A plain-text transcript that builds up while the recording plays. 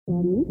Hi,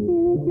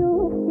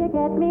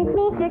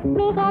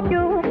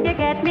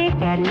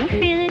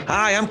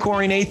 I'm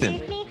Corey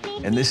Nathan,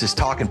 and this is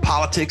Talking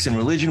Politics and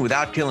Religion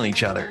Without Killing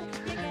Each Other.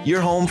 Your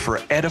home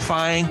for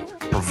edifying,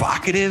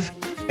 provocative,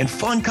 and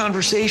fun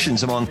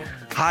conversations among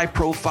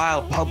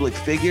high-profile public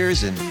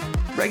figures and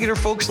regular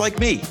folks like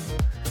me.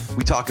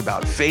 We talk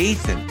about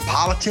faith and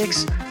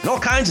politics and all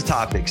kinds of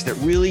topics that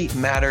really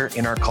matter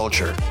in our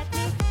culture.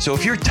 So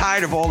if you're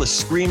tired of all the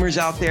screamers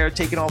out there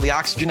taking all the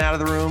oxygen out of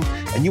the room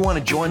and you want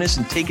to join us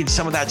in taking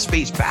some of that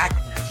space back,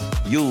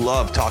 you'll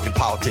love talking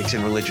politics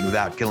and religion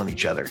without killing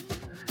each other.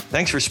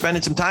 Thanks for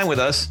spending some time with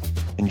us.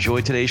 Enjoy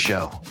today's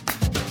show.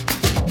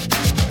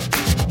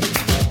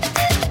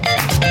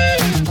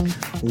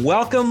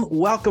 Welcome.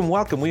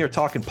 We are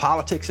talking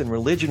politics and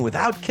religion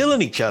without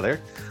killing each other.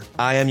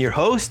 I am your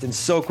host and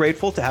so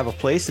grateful to have a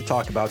place to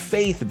talk about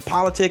faith and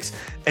politics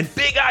and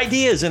big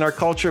ideas in our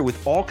culture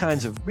with all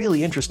kinds of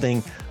really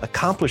interesting,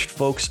 accomplished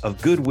folks of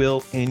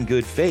goodwill in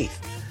good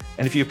faith.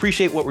 And if you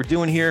appreciate what we're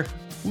doing here,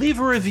 leave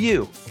a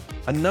review.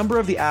 A number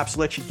of the apps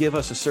let you give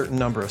us a certain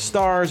number of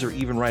stars or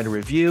even write a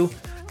review.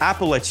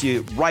 Apple lets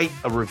you write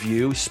a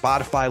review.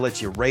 Spotify lets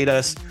you rate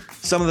us.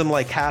 Some of them,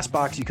 like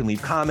CastBox, you can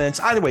leave comments.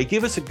 Either way,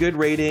 give us a good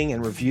rating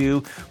and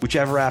review,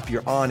 whichever app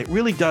you're on. It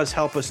really does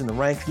help us in the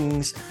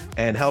rankings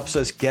and helps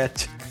us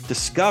get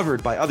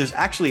discovered by others.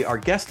 Actually, our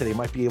guest today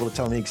might be able to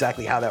tell me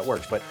exactly how that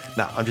works, but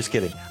no, I'm just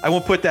kidding. I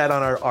won't put that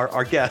on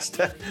our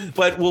guest,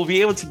 but we'll be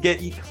able to get,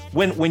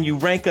 when you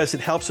rank us, it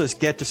helps us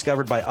get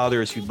discovered by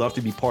others who'd love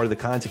to be part of the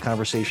kinds of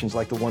conversations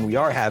like the one we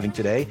are having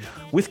today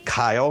with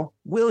Kyle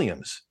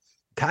Williams.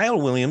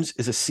 Kyle Williams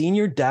is a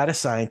senior data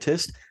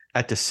scientist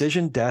at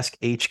Decision Desk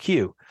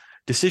HQ.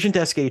 Decision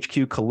Desk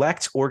HQ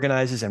collects,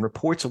 organizes, and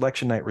reports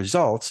election night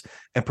results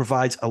and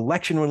provides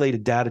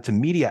election-related data to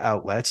media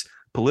outlets,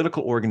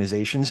 political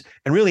organizations,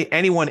 and really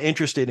anyone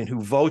interested in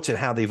who votes and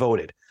how they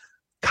voted.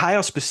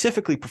 Kyle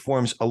specifically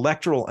performs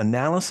electoral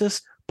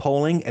analysis,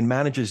 polling, and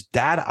manages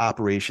data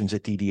operations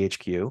at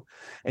DDHQ.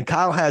 And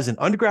Kyle has an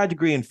undergrad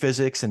degree in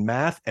physics and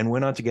math and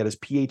went on to get his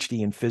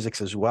PhD in physics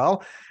as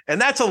well.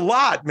 And that's a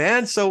lot,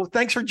 man. So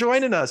thanks for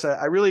joining us.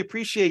 I really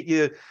appreciate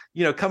you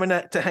coming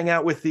to hang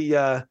out with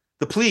the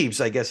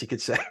plebes, I guess you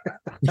could say.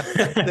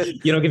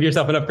 You don't give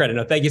yourself enough credit.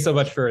 No, thank you so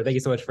much for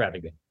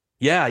having me.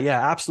 Yeah,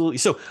 absolutely.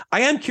 So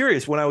I am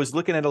curious, when I was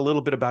looking at a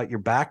little bit about your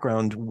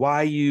background,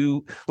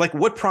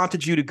 what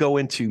prompted you to go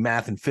into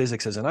math and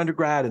physics as an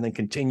undergrad and then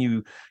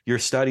continue your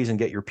studies and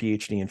get your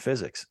PhD in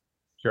physics?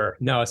 Sure.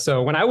 No.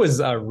 So when I was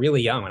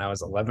really young, when I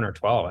was 11 or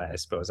 12, I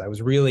suppose, I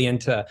was really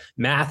into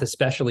math,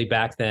 especially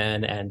back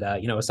then. And,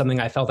 it was something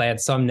I felt I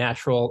had some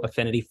natural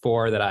affinity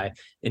for that I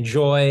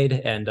enjoyed.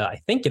 And I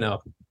think,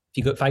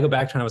 if I go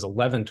back to when I was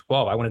 11,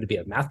 12, I wanted to be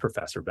a math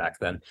professor back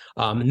then.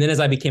 And then as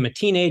I became a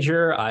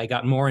teenager, I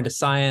got more into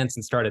science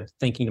and started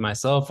thinking to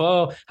myself,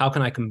 how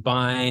can I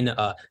combine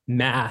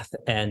math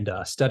and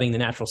studying the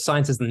natural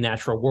sciences and the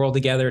natural world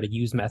together to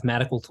use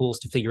mathematical tools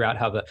to figure out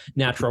how the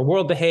natural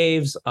world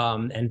behaves?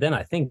 And then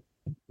I think,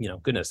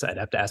 goodness, I'd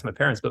have to ask my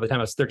parents, but by the time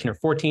I was 13 or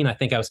 14, I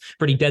think I was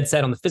pretty dead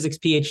set on the physics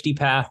PhD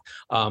path.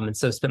 And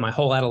so spent my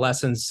whole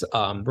adolescence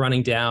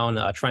running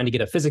down, trying to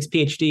get a physics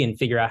PhD and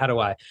figure out how do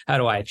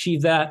I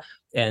achieve that.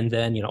 And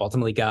then,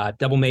 ultimately got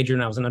double majored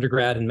when I was an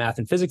undergrad in math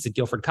and physics at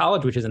Guilford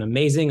College, which is an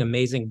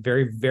amazing,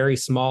 very, very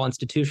small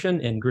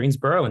institution in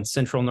Greensboro in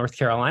central North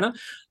Carolina.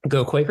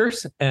 Go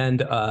Quakers. And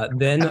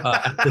then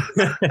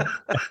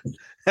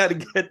had to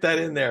get that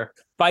in there.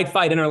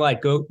 Fight, inner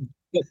light. Go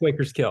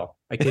Quakers kill.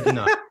 I kid you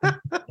not.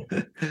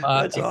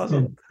 That's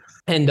awesome.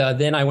 And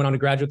then I went on to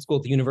graduate school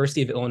at the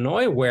University of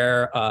Illinois,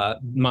 where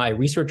my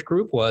research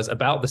group was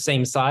about the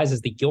same size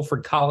as the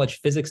Guilford College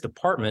physics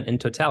department in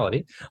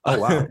totality. Oh,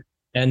 wow.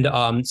 And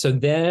so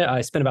then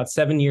I spent about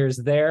 7 years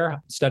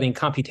there studying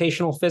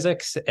computational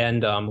physics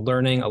and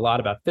learning a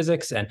lot about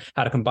physics and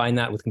how to combine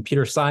that with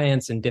computer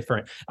science and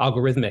different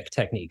algorithmic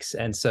techniques.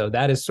 And so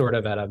that is sort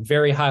of at a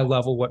very high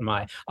level what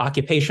my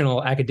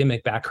occupational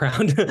academic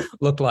background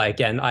looked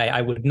like. And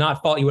I would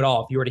not fault you at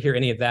all if you were to hear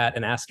any of that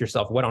and ask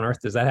yourself, what on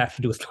earth does that have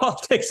to do with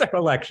politics or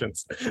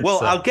elections?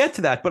 Well, I'll get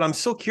to that, but I'm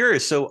so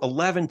curious. So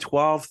 11,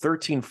 12,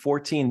 13,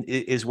 14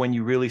 is when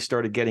you really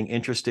started getting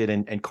interested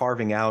in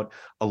carving out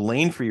a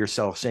lane for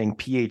yourself, saying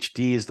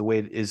PhD is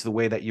the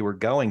way that you were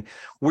going.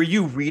 Were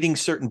you reading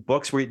certain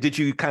books? Did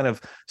you kind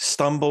of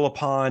stumble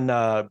upon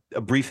a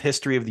brief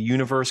history of the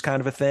universe kind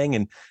of a thing,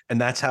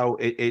 and that's how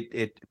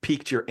it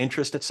piqued your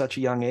interest at such a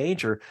young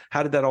age, or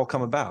how did that all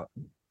come about?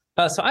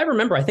 So I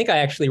remember, I think I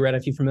actually read,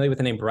 if you're familiar with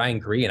the name Brian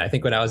Greene, I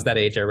think when I was that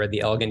age, I read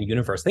The Elegant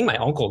Universe. I think my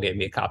uncle gave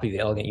me a copy of The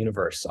Elegant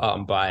Universe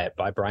by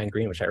Brian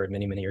Greene, which I read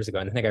many, many years ago.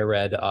 And I think I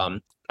read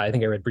I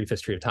think I read Brief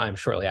History of Time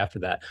shortly after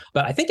that.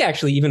 But I think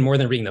actually even more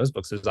than reading those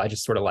books is I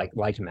just sort of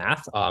liked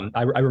math.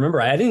 I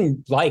remember I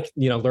didn't like,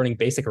 learning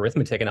basic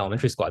arithmetic in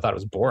elementary school. I thought it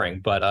was boring.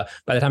 But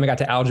by the time I got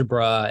to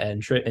algebra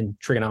and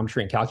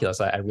trigonometry and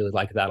calculus, I really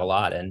liked that a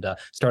lot, and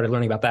started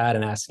learning about that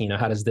and asking,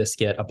 how does this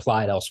get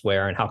applied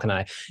elsewhere, and how can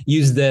I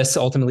use this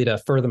ultimately to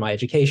further my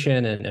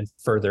education and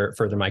further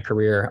my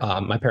career.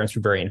 My parents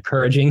were very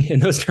encouraging in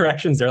those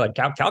directions. They're like,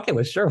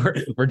 calculus, sure,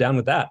 we're down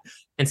with that.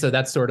 And so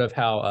that's sort of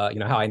how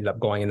how I ended up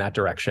going in that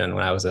direction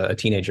when I was a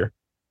teenager.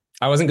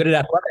 I wasn't good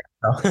at athletics.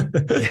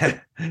 Yeah.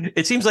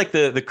 It seems like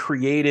the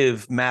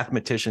creative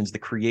mathematicians, the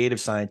creative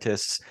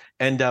scientists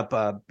end up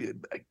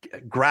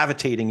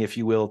gravitating, if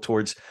you will,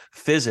 towards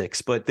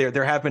physics. But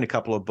there have been a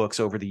couple of books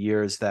over the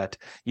years that,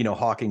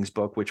 Hawking's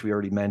book, which we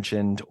already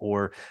mentioned,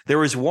 or there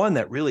was one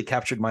that really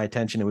captured my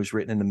attention. It was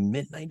written in the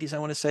mid-90s, I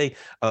want to say,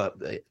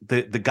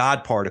 the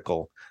God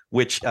Particle,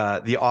 which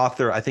the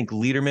author, I think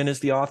Lederman is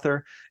the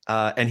author.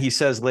 And he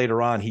says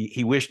later on,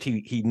 he wished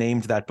he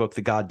named that book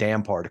The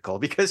Goddamn Particle,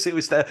 because it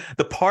was the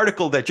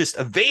particle that just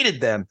evaded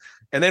them.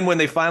 And then when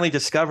they finally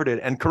discovered it,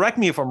 and correct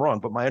me if I'm wrong,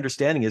 but my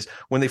understanding is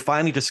when they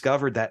finally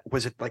discovered that,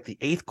 was it like the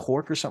eighth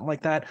quark or something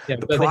like that? Yeah,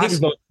 the Higgs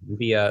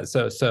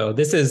boson. So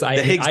this is the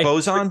Higgs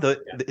boson.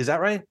 Is that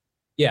right?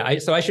 Yeah,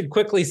 so I should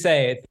quickly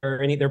say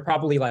they're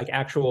probably like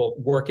actual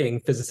working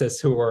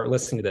physicists who are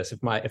listening to this.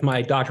 If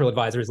my doctoral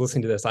advisor is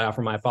listening to this, I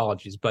offer my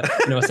apologies. But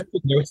and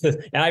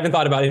I haven't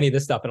thought about any of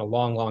this stuff in a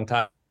long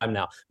time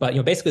now. But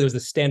basically, there's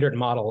this standard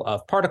model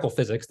of particle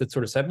physics that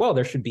sort of said, well,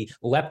 there should be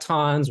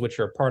leptons, which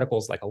are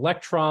particles like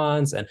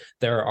electrons, and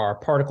there are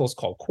particles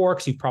called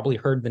quarks. You've probably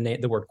heard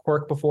the word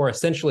quark before.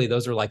 Essentially,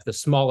 those are like the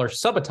smaller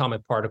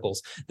subatomic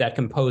particles that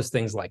compose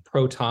things like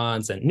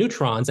protons and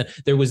neutrons. And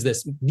there was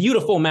this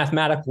beautiful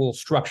mathematical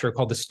structure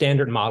called the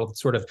Standard Model that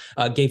sort of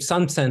gave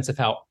some sense of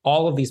how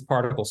all of these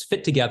particles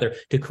fit together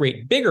to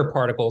create bigger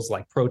particles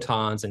like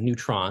protons and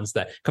neutrons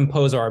that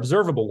compose our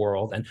observable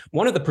world. And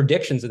one of the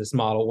predictions of this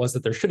model was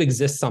that there should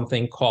exist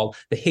something called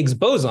the Higgs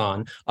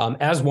boson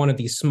as one of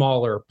these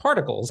smaller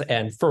particles.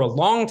 And for a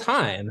long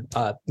time,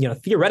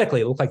 theoretically,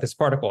 it looked like this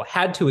particle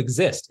had to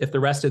exist if the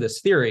rest of this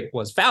theory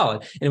was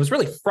valid. And it was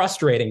really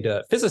frustrating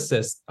to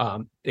physicists,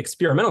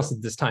 experimentalists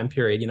at this time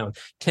period,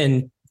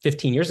 10,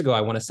 15 years ago,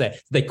 I want to say,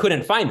 they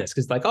couldn't find this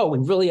because we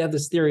really have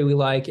this theory we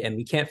like and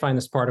we can't find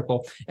this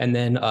particle. And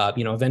then,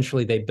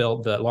 eventually they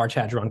built the Large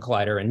Hadron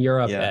Collider in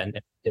Europe and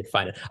did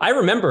find it. I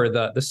remember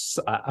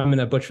I'm going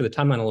to butcher the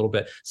timeline a little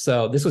bit.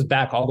 So this was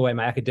back all the way in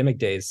my academic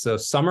days. So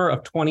summer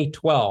of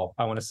 2012,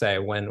 I want to say,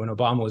 when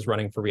Obama was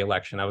running for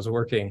re-election, I was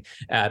working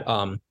at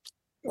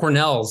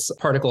Cornell's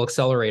particle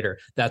accelerator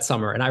that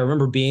summer. And I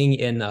remember being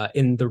in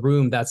the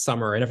room that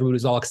summer, and everybody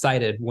was all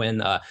excited when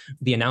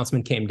the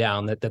announcement came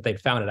down that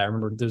they'd found it. I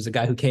remember there was a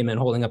guy who came in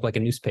holding up like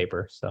a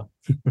newspaper. So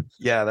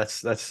yeah,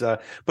 that's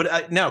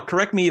but now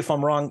correct me if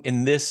I'm wrong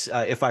in this,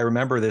 if I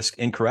remember this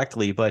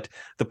incorrectly, but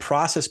the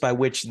process by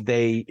which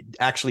they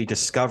actually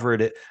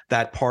discovered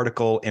that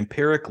particle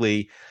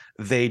empirically,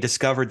 they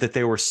discovered that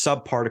there were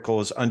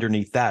subparticles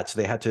underneath that. So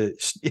they had to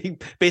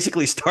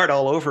basically start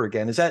all over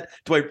again. Is that,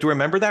 do I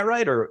remember that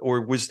right?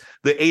 Or was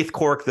the eighth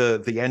quark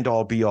the end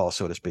all be all,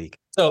 so to speak?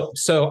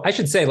 So I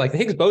should say, like, the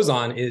Higgs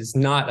boson is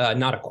not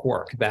a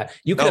quark. That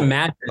you can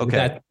imagine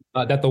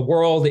that the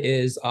world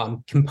is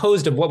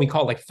composed of what we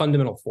call like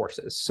fundamental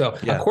forces. So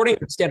according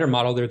to the Standard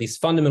Model, there are these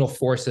fundamental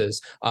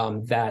forces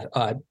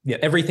that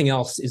everything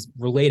else is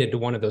related to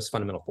one of those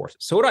fundamental forces.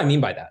 So what do I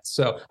mean by that?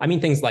 So I mean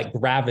things like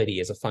gravity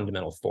is a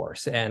fundamental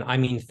force, and I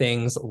mean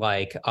things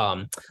like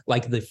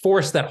the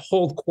force that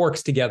hold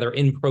quarks together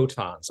in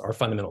protons are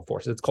fundamental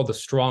forces. It's called the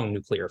strong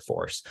nuclear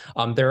force.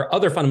 There are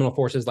other fundamental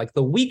forces like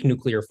the weak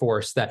nuclear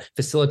force that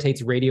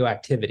facilitates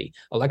radioactivity.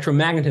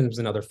 Electromagnetism is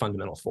another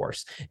fundamental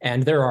force.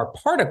 And there are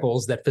particles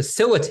that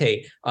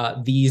facilitate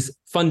these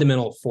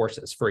fundamental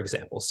forces, for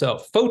example. So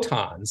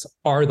photons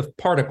are the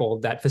particle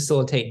that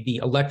facilitate the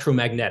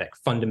electromagnetic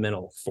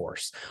fundamental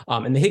force.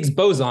 And the Higgs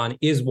boson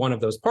is one of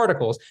those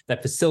particles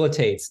that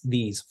facilitates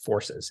these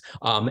forces.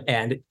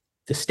 And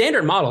the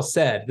Standard Model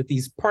said that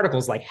these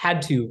particles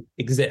had to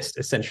exist,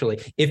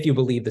 essentially, if you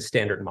believe the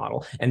Standard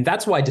Model. And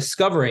that's why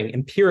discovering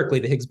empirically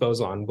the Higgs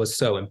boson was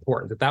so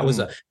important, that was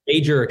a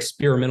major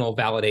experimental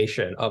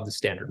validation of the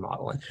Standard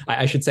Model. And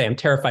I should say I'm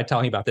terrified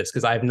telling you about this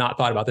because I have not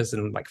thought about this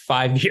in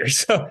 5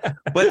 years.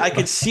 But I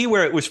could see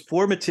where it was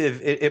formative.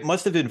 It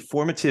must have been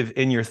formative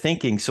in your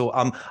thinking. So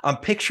I'm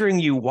picturing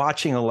you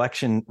watching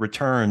election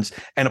returns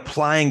and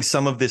applying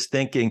some of this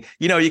thinking.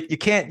 You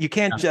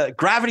can't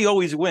gravity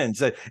always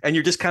wins, and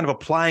you're just kind of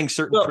applying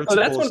certain principles.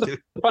 So that's one of the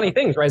funny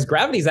things, right? Is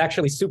gravity is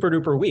actually super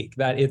duper weak.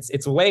 That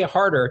it's way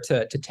harder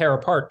to tear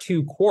apart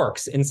two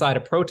quarks inside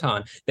a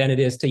proton than it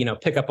is to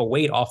pick up a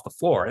weight off the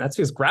floor. And that's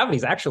because gravity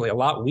is actually a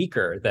lot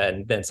weaker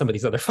than some of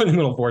these other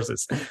fundamental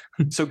forces.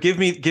 So give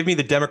me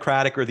the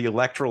Democratic or the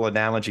electoral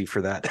analogy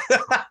for that.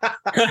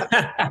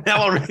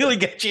 Now I'll really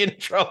get you in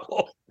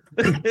trouble.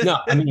 No,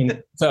 I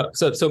mean, so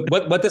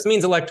what this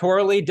means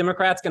electorally,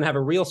 Democrats going to have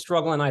a real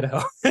struggle in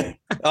Idaho.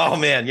 Oh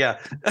man, yeah.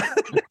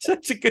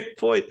 Such a good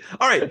point.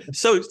 All right.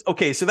 So,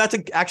 okay. So that's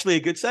actually a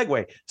good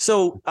segue.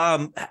 So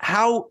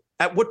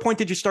at what point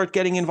did you start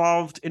getting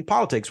involved in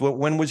politics?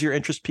 When was your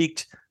interest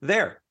peaked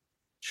there?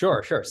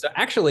 Sure. So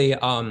actually,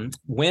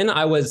 when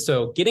I was,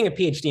 getting a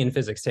PhD in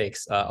physics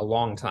takes a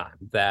long time.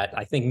 That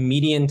I think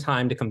median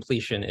time to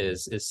completion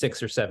is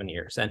 6 or 7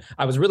 years. And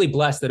I was really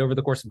blessed that over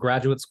the course of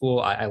graduate school,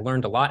 I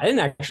learned a lot. I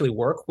didn't actually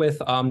work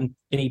with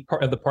any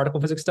part of the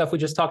particle physics stuff we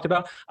just talked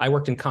about. I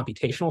worked in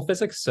computational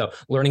physics, so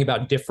learning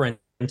about different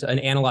and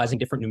analyzing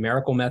different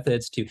numerical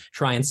methods to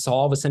try and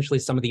solve essentially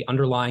some of the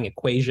underlying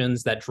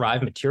equations that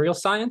drive material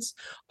science.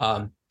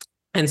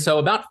 And so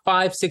about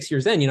 5, 6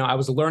 years in, I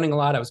was learning a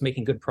lot. I was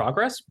making good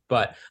progress,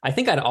 but I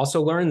think I'd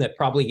also learned that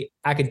probably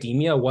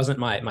academia wasn't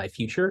my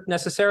future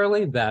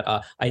necessarily, that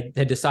I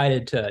had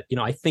decided to,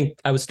 I think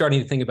I was starting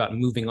to think about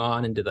moving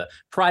on into the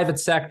private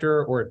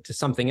sector or to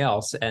something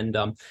else. And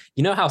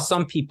how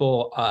some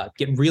people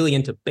get really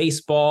into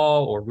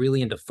baseball or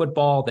really into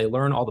football, they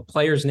learn all the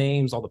players'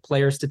 names, all the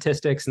player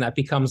statistics, and that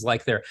becomes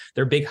like their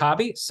big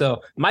hobby.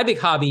 So my big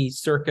hobby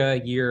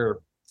circa year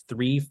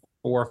 3, 4,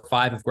 or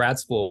 5 of grad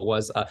school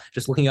was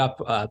just looking up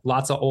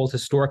lots of old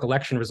historic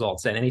election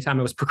results. And anytime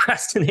I was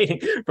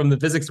procrastinating from the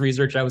physics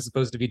research I was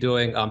supposed to be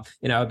doing,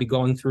 I'd be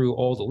going through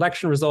old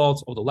election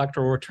results, old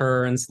electoral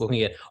returns,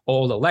 looking at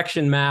old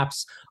election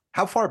maps.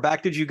 How far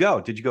back did you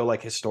go? Did you go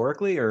like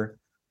historically or?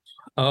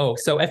 Oh,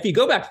 so if you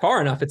go back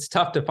far enough, it's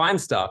tough to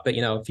find stuff. But,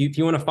 if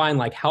you want to find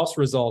like House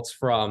results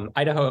from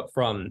Idaho,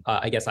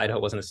 I guess Idaho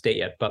wasn't a state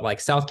yet, but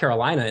like South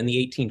Carolina in the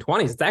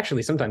 1820s, it's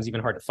actually sometimes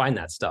even hard to find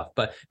that stuff.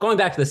 But going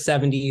back to the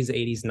 70s,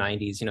 80s,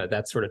 90s,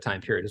 that sort of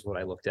time period is what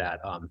I looked at.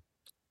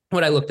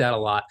 A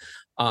lot,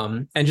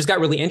 and just got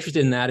really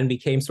interested in that and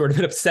became sort of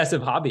an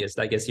obsessive hobbyist,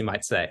 I guess you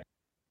might say.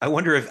 I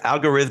wonder if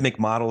algorithmic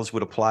models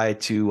would apply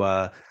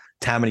to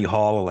Tammany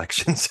Hall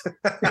elections.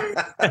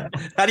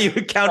 How do you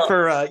account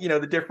for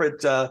the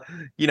different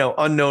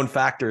unknown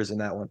factors in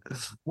that one?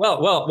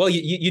 Well,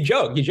 you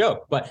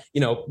joke, but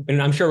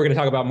and I'm sure we're going to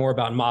talk about more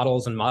about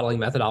models and modeling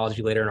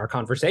methodology later in our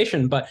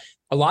conversation. But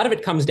a lot of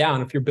it comes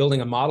down, if you're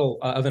building a model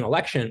of an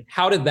election,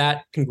 how did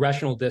that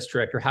congressional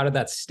district or how did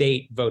that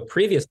state vote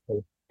previously?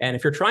 And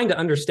if you're trying to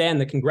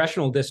understand the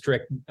congressional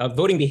district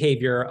voting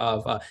behavior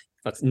of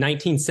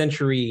 19th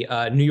century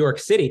New York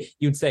City,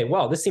 you'd say,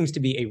 well, this seems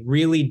to be a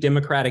really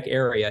democratic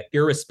area,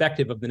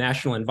 irrespective of the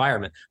national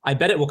environment. I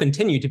bet it will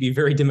continue to be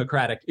very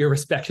democratic,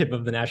 irrespective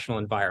of the national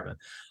environment.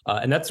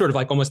 And that's sort of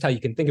like almost how you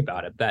can think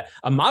about it, that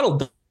a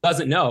model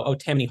doesn't know, oh,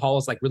 Tammany Hall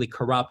is like really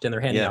corrupt and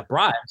they're handing out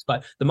bribes,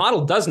 but the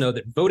model does know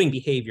that voting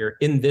behavior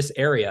in this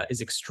area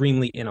is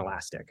extremely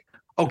inelastic.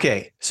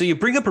 Okay, so you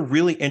bring up a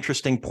really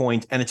interesting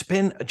point, and it's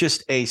been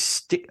just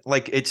it's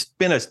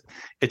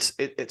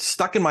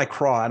stuck in my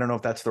craw. I don't know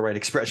if that's the right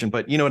expression,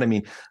 but you know what I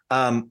mean.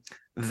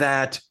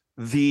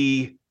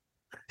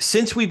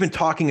 Since we've been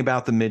talking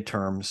about the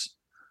midterms,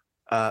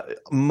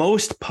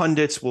 most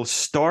pundits will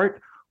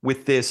start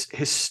with this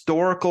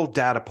historical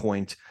data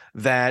point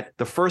that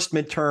the first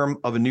midterm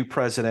of a new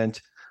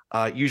president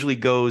usually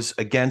goes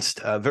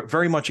against,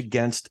 very much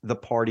against the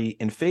party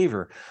in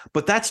favor.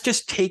 But that's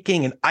just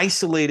taking an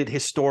isolated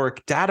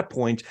historic data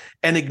point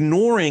and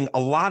ignoring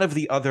a lot of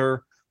the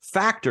other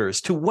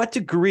factors. To what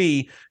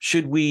degree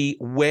should we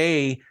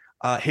weigh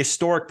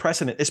historic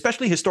precedent,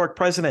 especially historic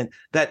precedent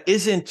that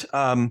isn't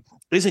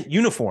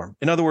uniform?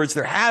 In other words,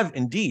 there have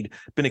indeed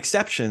been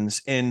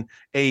exceptions in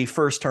a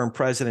first-term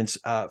president's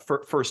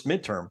first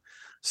midterm.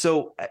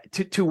 So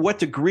to what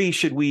degree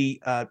should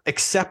we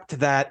accept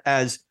that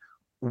as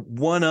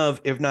one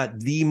of, if not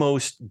the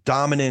most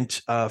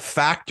dominant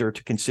factor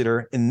to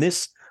consider in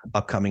this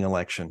upcoming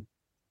election?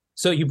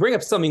 So you bring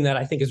up something that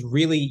I think is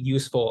really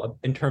useful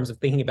in terms of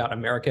thinking about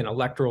American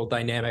electoral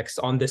dynamics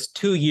on this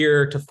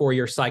 2-year to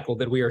 4-year cycle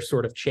that we are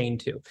sort of chained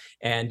to.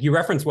 And you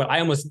reference what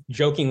I almost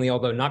jokingly,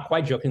 although not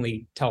quite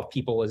jokingly, tell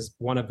people is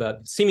one of the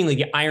seemingly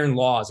the iron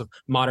laws of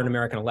modern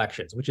American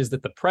elections, which is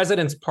that the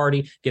president's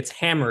party gets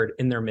hammered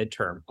in their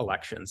midterm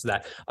elections.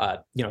 That,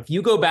 if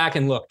you go back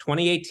and look,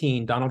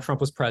 2018, Donald Trump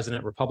was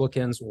president,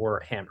 Republicans were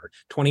hammered.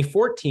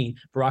 2014,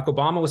 Barack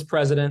Obama was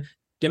president,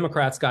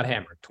 Democrats got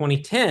hammered.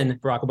 2010,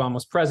 Barack Obama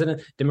was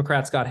president,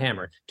 Democrats got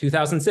hammered.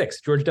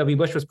 2006, George W.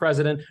 Bush was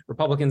president,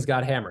 Republicans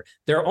got hammered.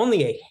 There are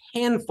only a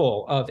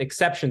handful of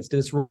exceptions to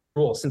this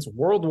rule since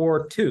World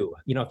War II.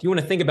 If you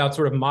want to think about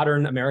sort of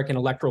modern American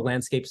electoral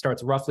landscape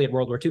starts roughly at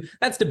World War II,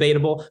 that's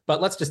debatable,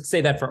 but let's just say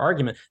that for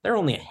argument, there are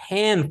only a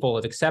handful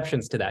of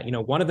exceptions to that.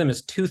 One of them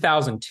is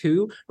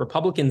 2002.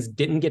 Republicans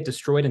didn't get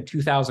destroyed in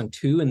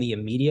 2002 in the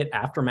immediate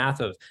aftermath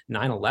of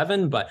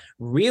 9/11, but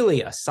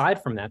really,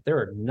 aside from that, there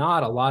are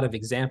not a lot of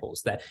examples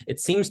that it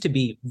seems to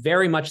be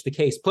very much the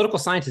case. Political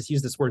scientists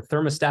use this word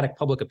thermostatic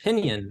public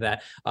opinion,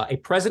 that a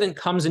president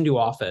comes into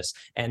office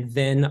and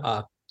then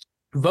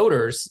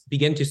voters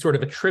begin to sort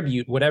of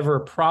attribute whatever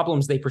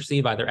problems they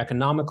perceive either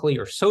economically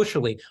or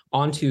socially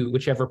onto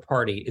whichever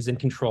party is in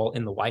control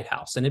in the White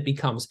House. And it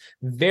becomes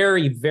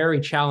very,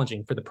 very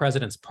challenging for the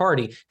president's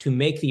party to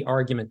make the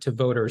argument to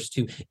voters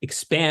to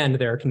expand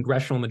their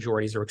congressional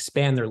majorities or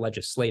expand their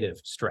legislative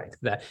strength.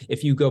 That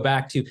if you go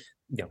back to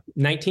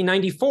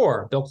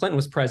 1994, Bill Clinton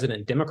was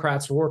president.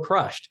 Democrats were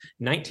crushed.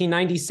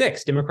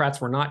 1996, Democrats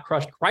were not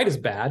crushed quite as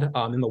bad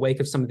in the wake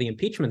of some of the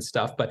impeachment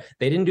stuff, but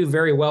they didn't do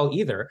very well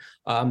either.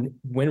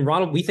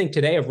 We think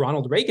today of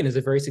Ronald Reagan as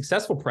a very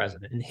successful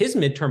president. In his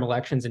midterm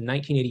elections in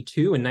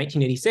 1982 and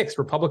 1986,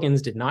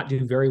 Republicans did not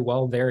do very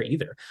well there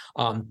either.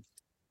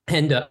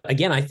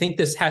 Again, I think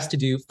this has to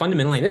do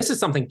fundamentally, and this is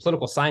something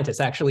political scientists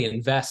actually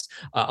invest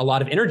a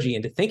lot of energy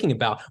into thinking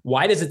about.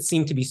 Why does it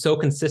seem to be so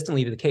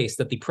consistently the case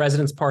that the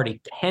president's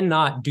party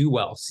cannot do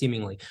well,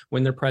 seemingly,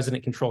 when their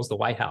president controls the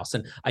White House?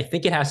 And I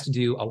think it has to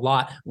do a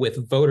lot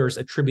with voters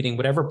attributing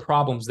whatever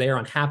problems they are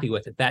unhappy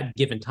with at that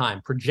given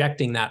time,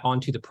 projecting that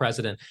onto the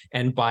president,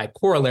 and by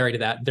corollary to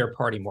that, their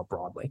party more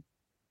broadly.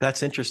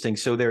 That's interesting.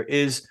 So there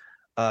is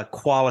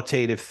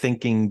qualitative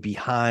thinking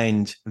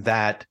behind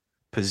that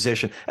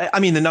position. I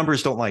mean, the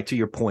numbers don't lie. To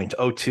your point,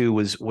 2002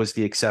 was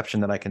the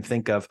exception that I can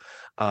think of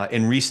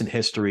in recent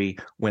history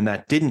when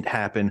that didn't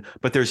happen.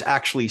 But there's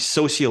actually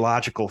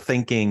sociological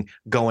thinking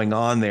going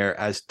on there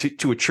as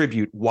to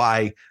attribute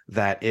why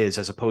that is,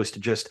 as opposed to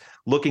just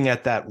looking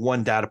at that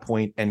one data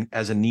point and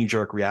as a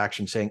knee-jerk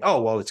reaction saying,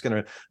 "Oh, well, it's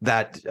gonna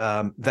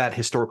that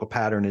historical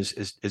pattern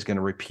is going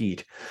to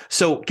repeat."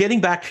 So, getting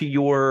back to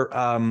your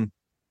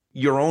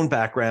own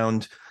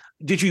background,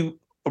 did you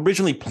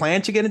originally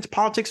plan to get into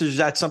politics, or is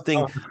that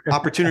something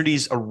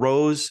opportunities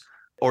arose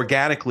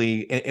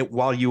organically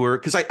while you were,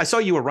 because I saw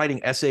you were writing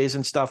essays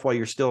and stuff while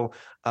you're still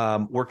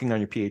working on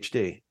your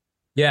PhD?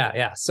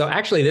 Yeah. So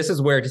actually, this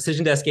is where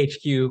Decision Desk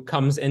HQ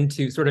comes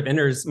into, sort of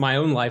enters my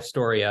own life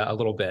story a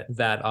little bit.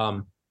 That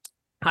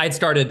I had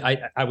started,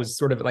 I was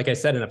sort of, like I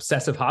said, an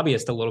obsessive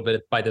hobbyist a little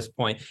bit by this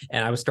point.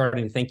 And I was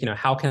starting to think,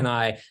 how can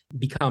I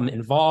become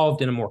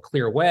involved in a more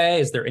clear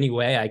way? Is there any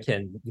way I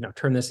can,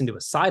 turn this into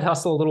a side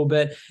hustle a little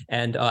bit?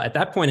 And at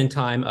that point in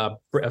time, a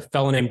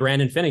fellow named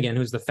Brandon Finnegan,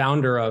 who's the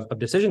founder of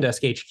Decision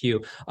Desk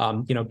HQ,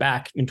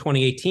 back in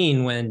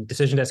 2018, when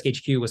Decision Desk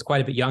HQ was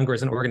quite a bit younger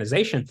as an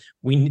organization,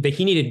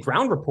 he needed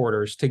ground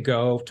reporters to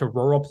go to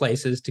rural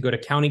places, to go to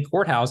county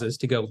courthouses,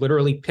 to go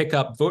literally pick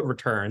up vote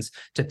returns,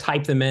 to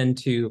type them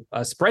into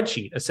a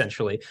spreadsheet,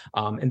 essentially.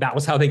 And that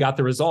was how they got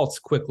the results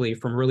quickly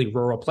from really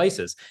rural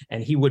places.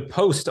 And he would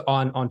post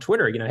on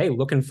Twitter, hey,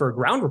 looking for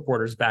ground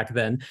reporters back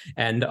then.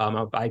 And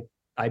I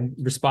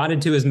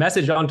responded to his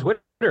message on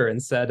Twitter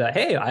and said,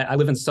 hey, I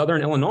live in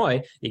Southern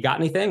Illinois. You got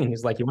anything? And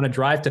he's like, you want to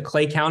drive to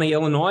Clay County,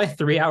 Illinois,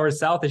 3 hours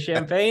south of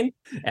Champaign?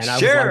 And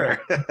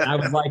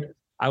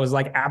I was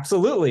like,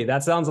 absolutely.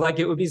 That sounds like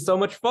it would be so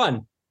much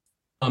fun.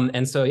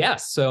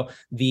 So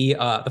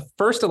the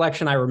first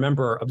election I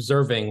remember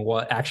observing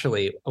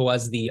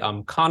was the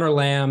Connor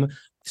Lamb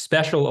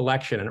special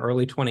election in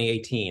early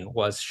 2018,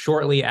 was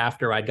shortly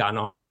after I'd gotten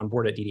on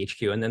board at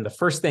DDHQ. And then the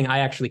first thing I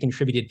actually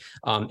contributed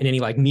in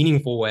any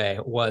meaningful way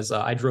was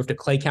I drove to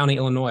Clay County,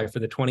 Illinois for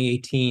the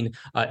 2018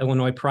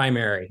 Illinois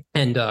primary,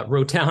 and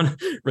wrote down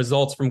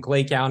results from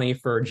Clay County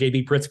for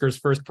J.B. Pritzker's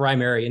first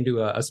primary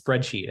into a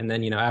spreadsheet. And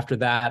then, after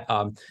that,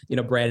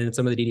 Brandon and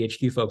some of the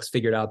DDHQ folks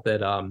figured out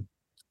that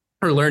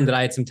or learned that I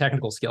had some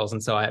technical skills.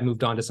 And so I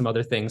moved on to some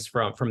other things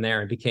from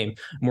there and became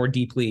more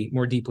deeply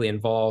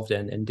involved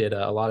and did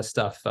a lot of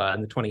stuff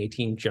in the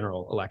 2018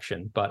 general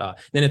election. But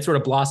then it sort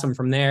of blossomed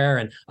from there.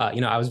 And,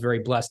 I was very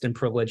blessed and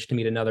privileged to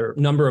meet another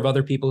number of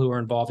other people who were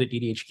involved at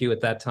DDHQ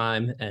at that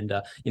time. And,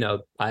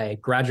 I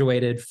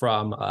graduated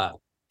from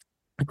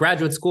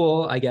graduate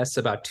school, I guess,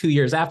 about 2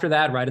 years after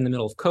that, right in the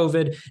middle of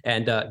COVID,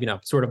 and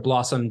sort of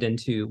blossomed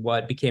into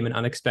what became an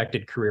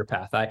unexpected career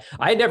path. I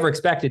had never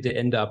expected to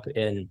end up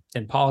in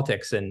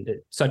politics in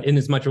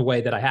as much a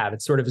way that I have.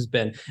 It sort of has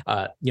been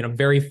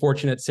very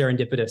fortunate,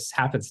 serendipitous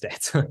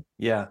happenstance.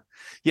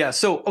 Yeah.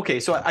 So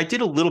I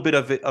did a little bit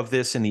of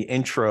this in the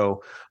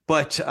intro,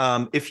 but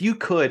if you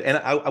could, and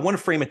I want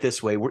to frame it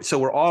this way.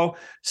 We're all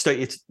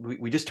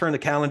we just turned the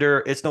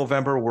calendar. It's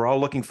November. We're all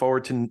looking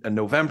forward to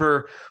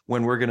November,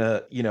 when we're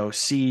gonna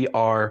see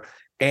our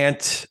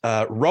Aunt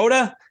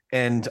Rhoda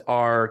and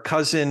our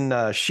cousin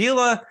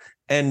Sheila,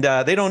 and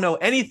they don't know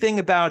anything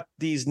about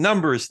these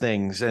numbers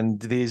things and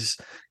these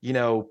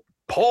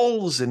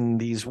polls and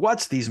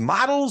these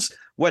models.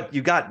 What,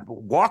 you got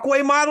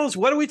walkway models?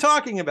 What are we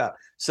talking about?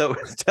 So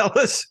tell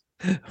us,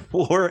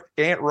 for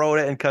Aunt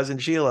Rhoda and cousin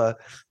Sheila,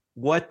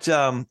 what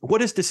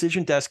does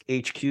Decision Desk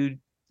HQ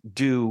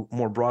do,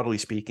 more broadly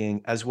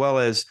speaking, as well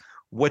as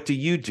what do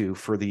you do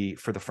for the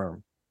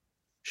firm?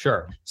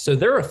 Sure. So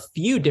there are a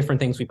few different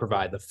things we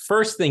provide. The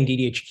first thing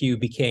DDHQ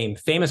became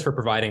famous for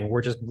providing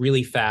were just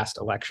really fast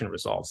election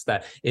results.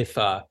 That if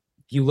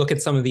you look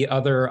at some of the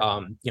other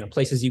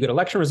places you get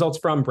election results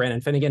from, Brandon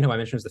Finnegan, who I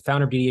mentioned was the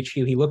founder of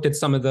DDHQ, he looked at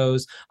some of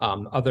those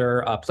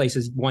other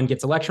places one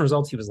gets election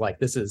results. He was like,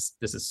 this is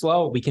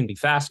slow. We can be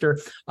faster.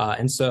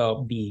 And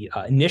so the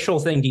initial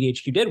thing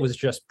DDHQ did was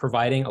just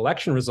providing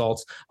election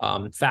results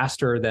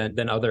faster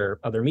than other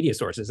media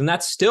sources. And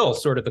that's still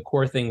sort of the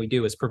core thing we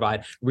do, is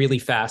provide really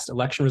fast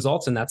election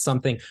results. And that's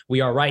something we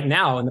are right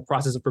now in the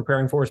process of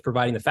preparing for, is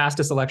providing the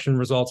fastest election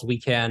results we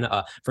can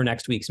for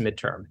next week's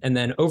midterm. And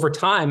then over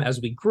time, as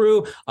we grew,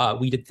 DHQ.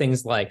 We did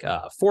things like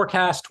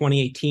forecast.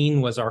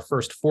 2018 was our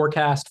first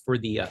forecast for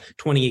the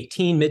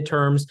 2018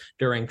 midterms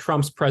during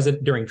Trump's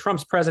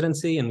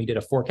presidency, and we did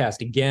a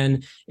forecast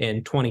again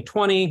in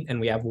 2020, and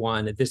we have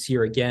one this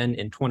year again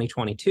in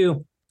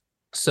 2022.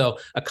 So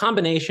a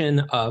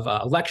combination of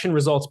election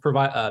results,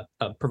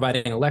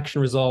 providing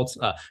election results,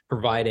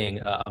 providing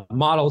a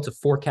model to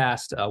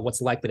forecast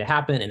what's likely to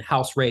happen in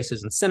House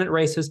races and Senate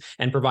races,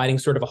 and providing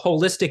sort of a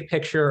holistic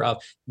picture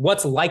of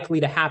what's likely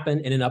to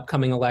happen in an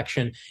upcoming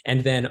election.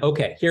 And then,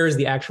 okay, here's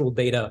the actual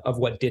data of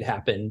what did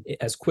happen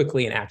as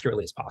quickly and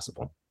accurately as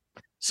possible.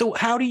 So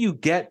how do you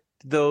get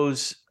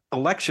those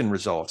election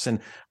results?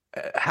 And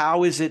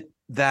how is it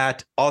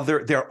that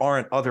there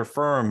aren't other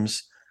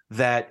firms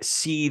that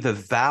see the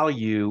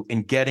value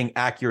in getting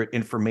accurate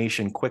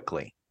information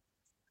quickly?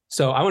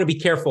 So I want to be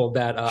careful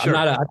that Sure.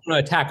 I don't want to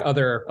attack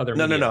other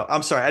No, media. no.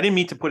 I'm sorry. I didn't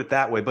mean to put it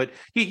that way, but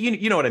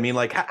you know what I mean?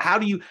 Like, how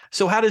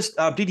does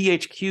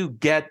DDHQ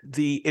get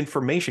the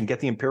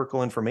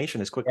empirical information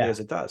as quickly as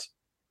it does?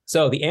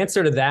 So the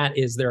answer to that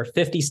is there are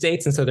 50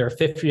 states, and so there are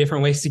 50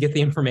 different ways to get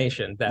the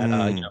information. That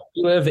we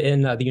live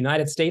in the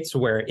United States,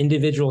 where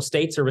individual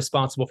states are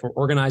responsible for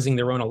organizing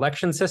their own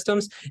election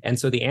systems, and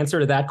so the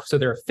answer to that, so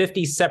there are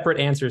 50 separate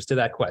answers to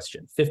that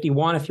question.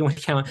 51, if you want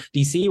to count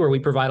DC, where we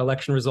provide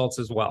election results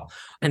as well.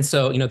 And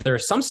so there are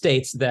some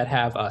states that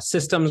have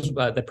systems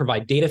that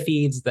provide data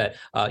feeds that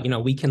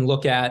we can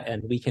look at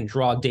and we can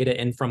draw data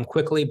in from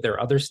quickly. There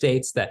are other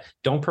states that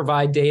don't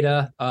provide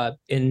data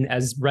in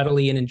as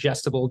readily an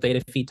ingestible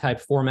data feed type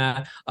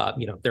format.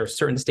 There are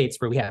certain states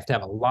where we have to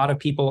have a lot of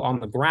people on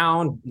the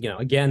ground.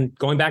 Again,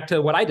 going back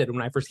to what I did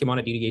when I first came on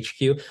at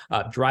DDHQ,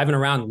 driving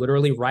around,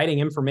 literally writing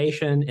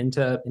information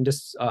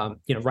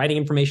writing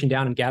information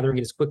down and gathering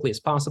it as quickly as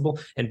possible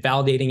and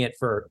validating it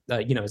for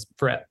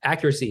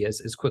accuracy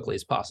as quickly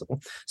as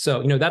possible.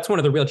 So, that's one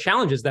of the real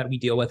challenges that we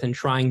deal with in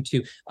trying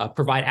to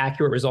provide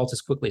accurate results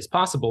as quickly as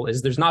possible.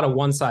 Is there's not a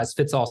one size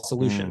fits all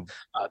solution.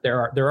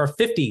 There are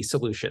 50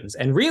 solutions,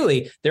 and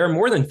really there are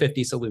more than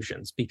 50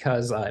 solutions,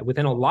 because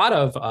within a lot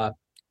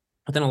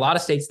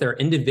of states, there are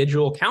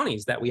individual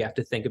counties that we have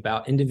to think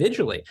about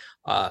individually.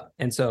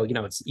 And so,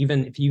 it's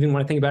if you even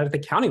want to think about it at the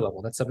county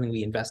level, that's something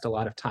we invest a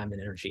lot of time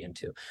and energy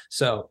into.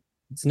 So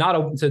it's not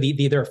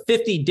there are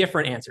 50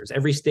 different answers.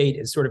 Every state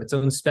is sort of its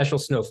own special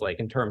snowflake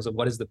in terms of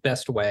what is the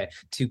best way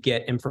to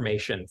get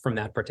information from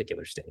that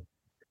particular state.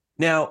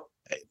 Now,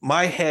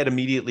 my head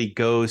immediately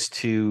goes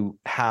to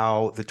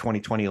how the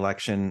 2020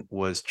 election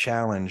was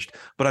challenged,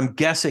 but I'm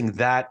guessing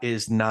that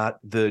is not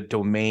the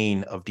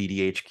domain of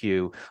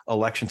DDHQ,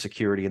 election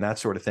security and that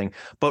sort of thing.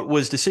 But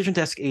was Decision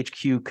Desk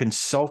HQ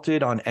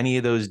consulted on any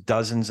of those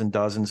dozens and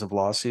dozens of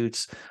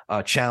lawsuits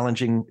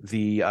challenging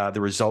the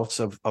results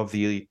of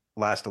the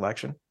last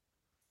election?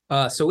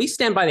 So we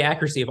stand by the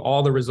accuracy of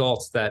all the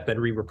results that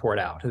we report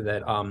out.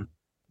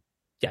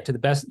 To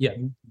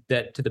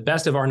the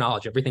best of our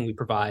knowledge, everything we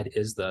provide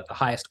is the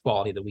highest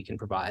quality that we can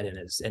provide, and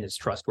is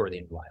trustworthy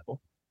and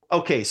reliable.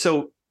 Okay,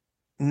 so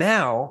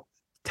now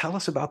tell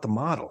us about the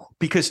model,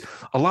 because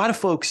a lot of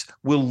folks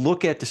will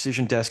look at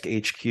Decision Desk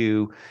HQ,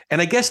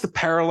 and I guess the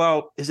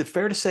parallel, is it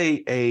fair to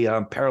say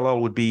a parallel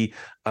would be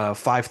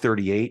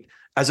 538,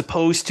 as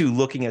opposed to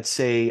looking at,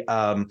 say,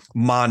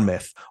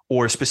 Monmouth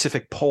or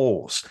specific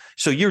polls?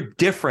 So you're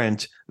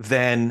different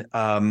than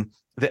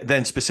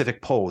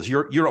specific polls.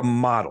 You're a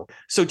model.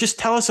 So just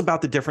tell us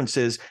about the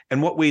differences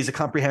and what ways a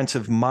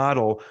comprehensive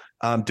model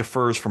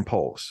differs from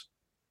polls.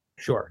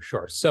 Sure.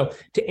 So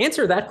to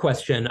answer that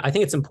question, I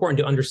think it's important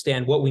to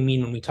understand what we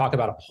mean when we talk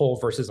about a poll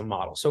versus a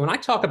model. So when I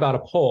talk about a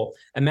poll,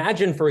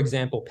 imagine, for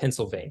example,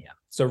 Pennsylvania.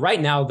 So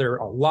right now, there are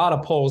a lot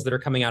of polls that are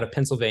coming out of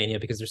Pennsylvania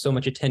because there's so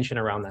much attention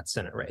around that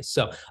Senate race.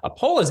 So a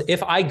poll is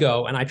if I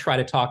go and I try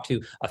to talk to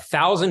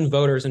 1,000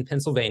 voters in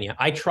Pennsylvania,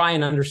 I try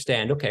and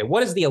understand, okay,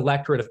 what is the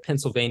electorate of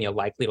Pennsylvania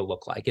likely to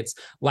look like? It's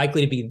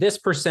likely to be this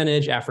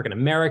percentage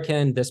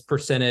African-American, this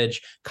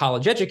percentage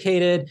college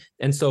educated,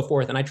 and so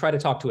forth. And I try to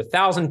talk to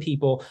 1,000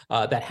 people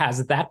that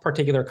has that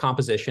particular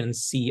composition and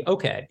see,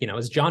 okay,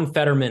 is John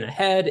Fetterman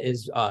ahead?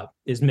 Is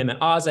Mehmet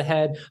Oz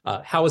ahead?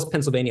 How is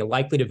Pennsylvania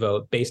likely to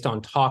vote based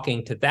on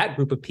talking to that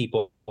group of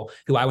people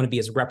who I want to be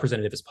as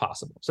representative as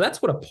possible? So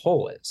that's what a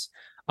poll is.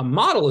 A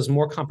model is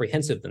more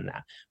comprehensive than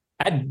that.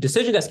 At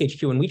Decision Desk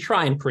HQ, when we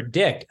try and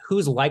predict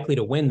who's likely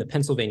to win the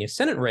Pennsylvania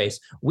Senate race,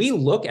 we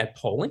look at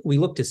polling. We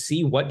look to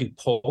see what do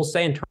polls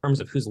say in terms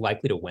of who's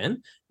likely to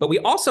win. But we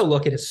also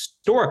look at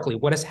historically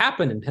what has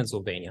happened in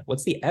Pennsylvania.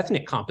 What's the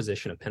ethnic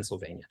composition of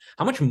Pennsylvania?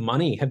 How much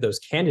money have those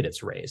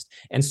candidates raised?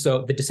 And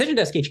so the Decision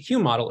Desk HQ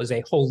model is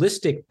a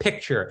holistic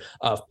picture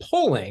of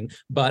polling,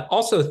 but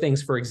also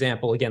things, for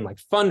example, again, like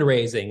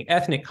fundraising,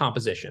 ethnic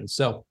composition.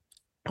 So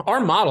our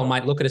model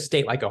might look at a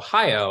state like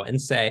Ohio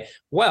and say,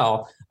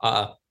 well,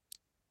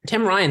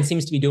 Tim Ryan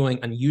seems to be doing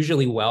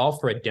unusually well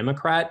for a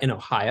Democrat in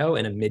Ohio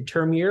in a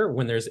midterm year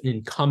when there's an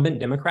incumbent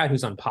Democrat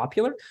who's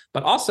unpopular.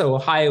 But also,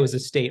 Ohio is a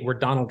state where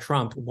Donald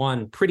Trump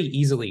won pretty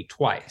easily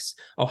twice.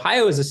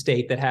 Ohio is a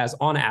state that has,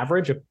 on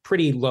average, a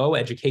pretty low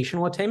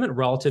educational attainment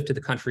relative to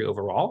the country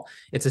overall.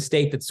 It's a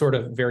state that's sort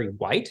of very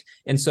white.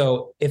 And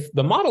so if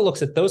the model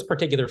looks at those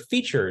particular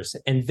features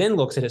and then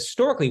looks at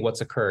historically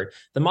what's occurred,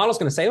 the model's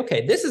going to say,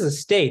 okay, this is a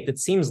state that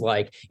seems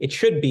like it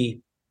should be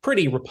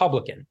pretty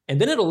Republican.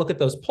 And then it'll look at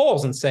those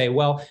polls and say,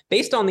 well,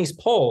 based on these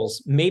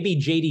polls, maybe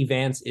J.D.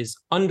 Vance is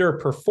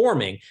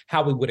underperforming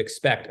how we would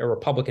expect a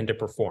Republican to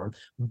perform.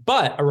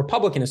 But a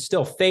Republican is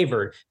still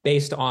favored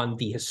based on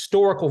the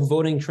historical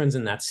voting trends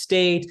in that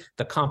state,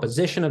 the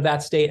composition of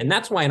that state. And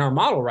that's why in our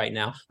model right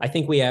now, I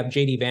think we have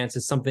J.D. Vance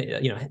as something,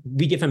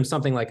 we give him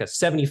something like a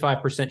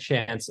 75%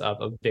 chance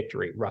of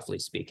victory, roughly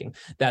speaking.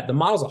 That the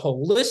model's a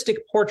holistic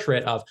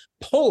portrait of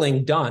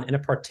polling done in a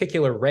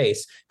particular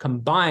race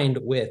combined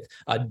with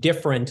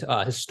different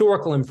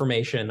historical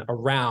information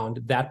around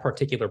that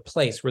particular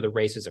place where the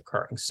race is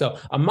occurring. So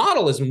a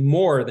model is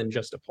more than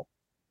just a poll.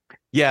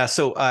 Yeah,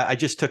 so I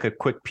just took a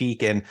quick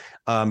peek, and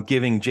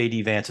giving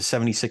J.D. Vance a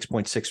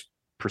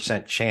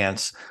 76.6%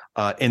 chance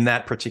in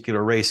that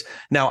particular race.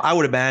 Now, I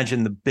would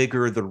imagine the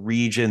bigger the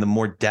region, the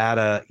more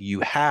data you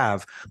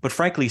have. But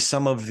frankly,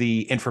 some of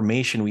the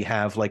information we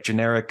have, like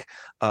generic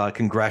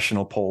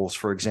congressional polls,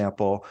 for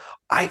example,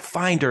 I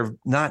find are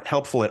not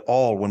helpful at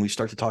all when we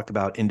start to talk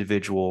about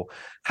individual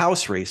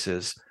House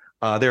races.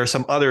 There are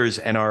some others,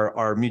 and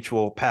our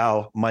mutual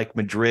pal, Mike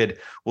Madrid,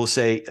 will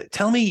say,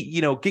 tell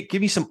me,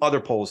 give me some other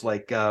polls,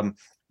 like,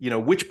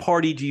 which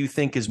party do you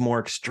think is more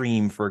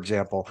extreme, for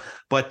example?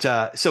 But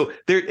it's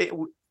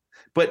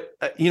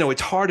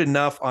hard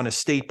enough on a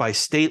state by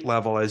state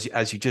level,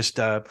 as you just,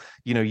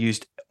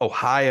 used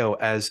Ohio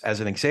as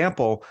an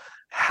example.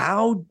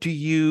 How do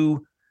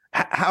you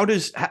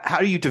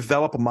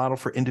develop a model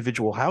for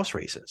individual House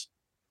races?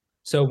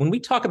 So when we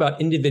talk about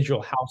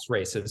individual House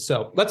races,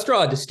 so let's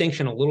draw a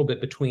distinction a little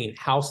bit between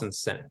House and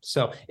Senate.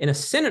 So in a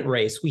Senate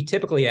race, we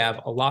typically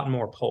have a lot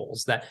more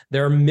polls. That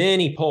there are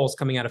many polls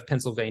coming out of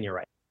Pennsylvania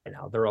right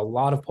now. There are a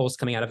lot of polls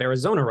coming out of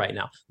Arizona right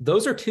now.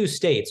 Those are two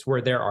states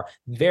where there are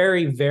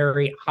very,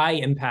 very high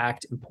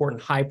impact,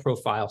 important, high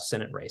profile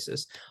Senate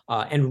races.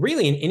 And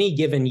really in any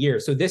given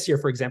year, so this year,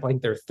 for example, I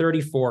think there are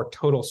 34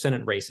 total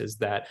Senate races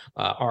that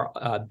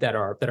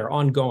are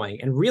ongoing.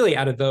 And really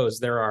out of those,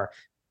 there are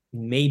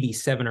maybe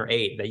 7 or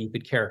 8 that you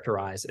could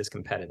characterize as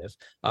competitive.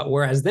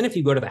 Whereas then if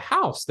you go to the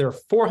House, there are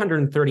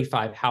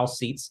 435 House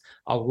seats.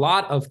 A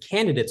lot of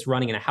candidates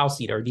running in a House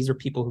seat these are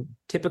people who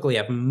typically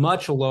have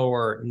much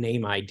lower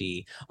name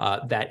ID,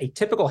 that a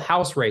typical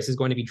House race is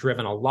going to be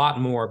driven a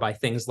lot more by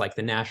things like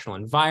the national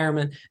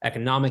environment,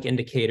 economic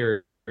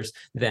indicators,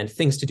 than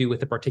things to do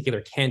with the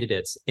particular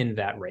candidates in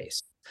that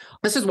race.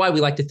 This is why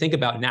we like to think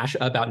about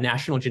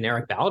national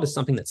generic ballot as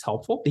something that's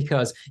helpful,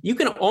 because you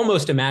can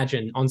almost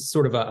imagine on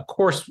sort of a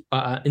coarse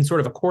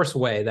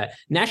way that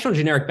national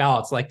generic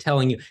ballots like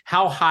telling you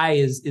how high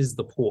is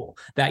the pool.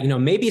 That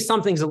maybe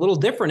something's a little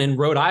different in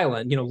Rhode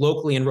Island,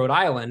 locally in Rhode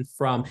Island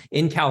from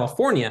in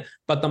California,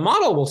 but the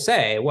model will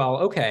say, well,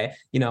 okay,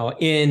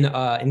 in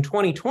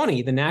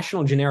 2020 the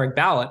national generic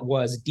ballot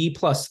was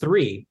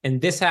D+3,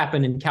 and this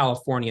happened in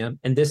California,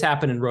 and this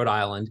happened in Rhode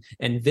Island,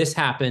 and this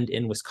happened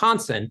in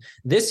Wisconsin.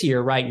 This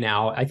year, right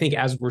now, I think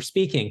as we're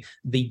speaking,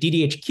 the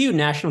DDHQ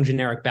national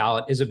generic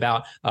ballot is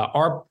about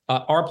R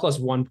plus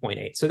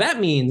 1.8. So that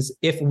means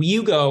if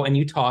you go and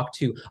you talk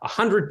to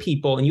 100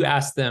 people and you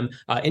ask them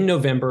in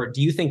November,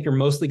 do you think you're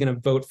mostly going to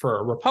vote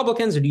for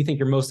Republicans, or do you think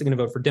you're mostly going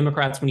to vote for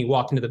Democrats when you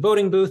walk into the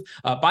voting booth?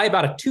 By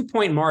about a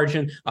 2-point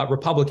margin,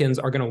 Republicans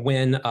are going to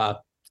win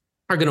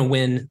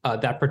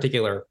that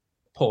particular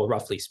poll,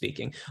 roughly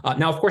speaking.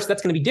 Now, of course,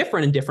 that's going to be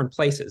different in different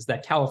places.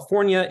 That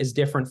California is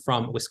different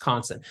from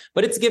Wisconsin,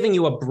 but it's giving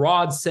you a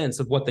broad sense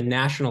of what the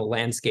national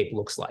landscape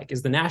looks like.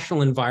 Is the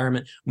national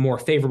environment more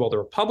favorable to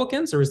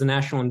Republicans, or is the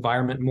national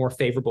environment more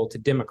favorable to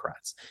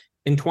Democrats?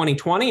 In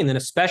 2020, and then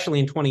especially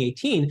in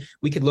 2018,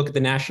 we could look at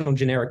the national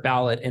generic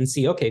ballot and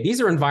see, okay,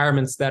 these are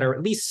environments that are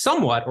at least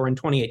somewhat, or in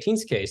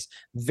 2018's case,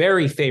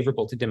 very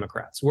favorable to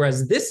Democrats.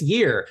 Whereas this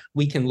year,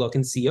 we can look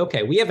and see,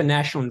 okay, we have a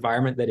national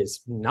environment that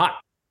is not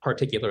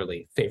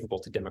particularly favorable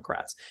to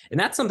Democrats. And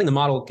that's something the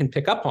model can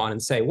pick up on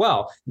and say,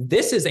 well,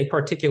 this is a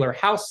particular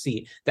House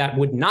seat that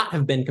would not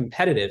have been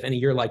competitive in a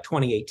year like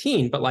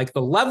 2018, but like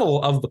the level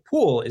of the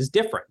pool is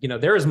different.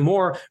 There is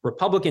more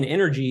Republican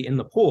energy in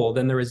the pool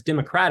than there is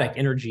Democratic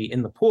energy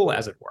in the pool,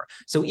 as it were.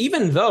 So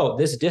even though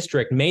this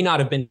district may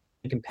not have been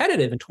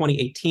competitive in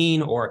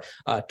 2018 or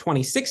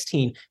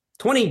 2016,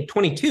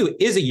 2022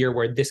 is a year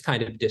where this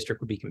kind of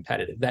district would be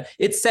competitive, that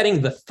it's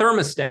setting the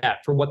thermostat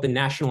for what the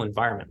national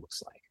environment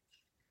looks like.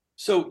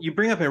 So you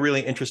bring up a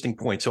really interesting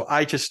point. So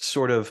I just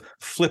sort of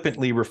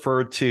flippantly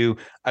referred to,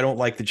 I don't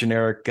like the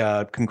generic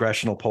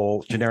congressional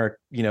polls, generic,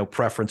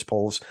 preference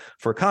polls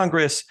for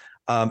Congress.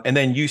 And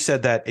then you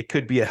said that it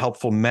could be a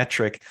helpful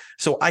metric.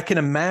 So I can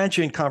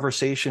imagine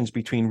conversations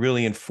between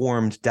really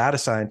informed data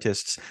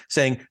scientists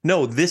saying,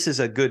 no, this is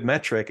a good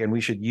metric and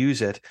we should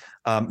use it.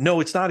 No,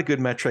 it's not a good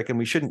metric and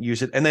we shouldn't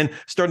use it. And then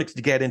starting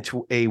to get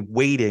into a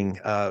weighting,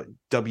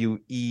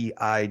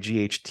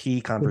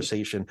 WEIGHT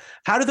conversation.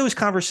 How do those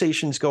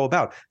conversations go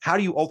about? How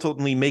do you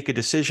ultimately make a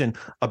decision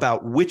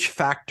about which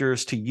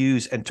factors to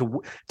use and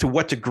to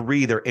what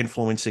degree they're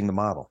influencing the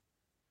model?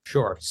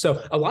 Sure.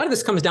 So a lot of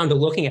this comes down to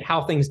looking at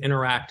how things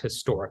interact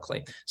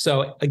historically.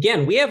 So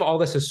again, we have all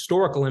this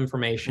historical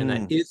information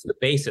that is the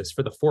basis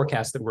for the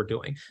forecast that we're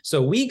doing.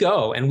 So we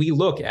go and we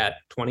look at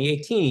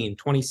 2018,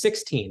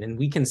 2016, and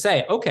we can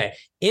say, okay,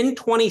 in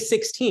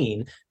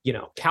 2016,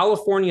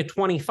 California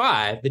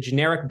 25, the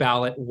generic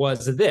ballot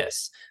was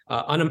this,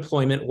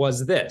 unemployment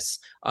was this,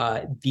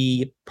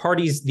 the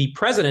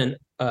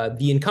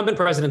incumbent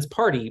president's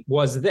party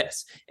was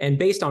this. And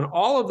based on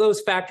all of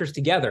those factors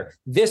together,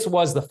 this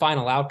was the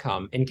final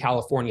outcome in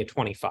California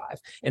 25.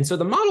 And so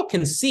the model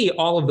can see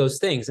all of those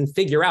things and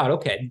figure out,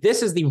 okay,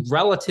 this is the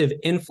relative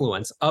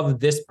influence of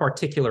this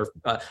particular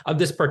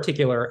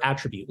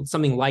attribute,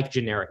 something like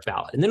generic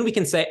ballot. And then we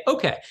can say,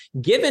 okay,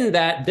 given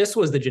that this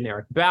was the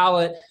generic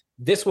ballot,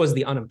 this was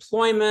the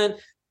unemployment,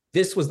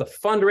 this was the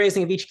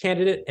fundraising of each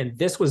candidate, and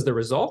this was the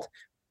result.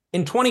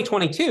 In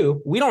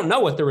 2022, we don't know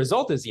what the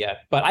result is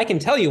yet, but I can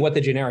tell you what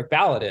the generic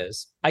ballot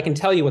is. I can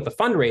tell you what the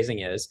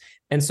fundraising is.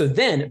 And so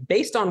then,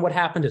 based on what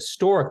happened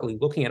historically,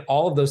 looking at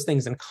all of those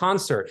things in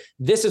concert,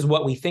 this is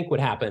what we think would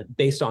happen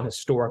based on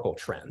historical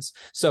trends.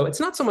 So it's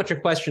not so much a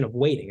question of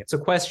weighting. It's a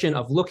question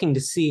of looking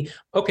to see,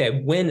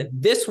 okay, when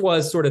this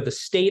was sort of the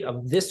state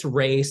of this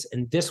race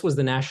and this was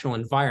the national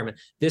environment,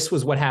 this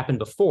was what happened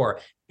before.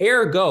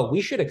 Ergo,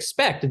 we should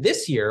expect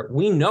this year,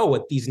 we know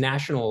what these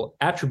national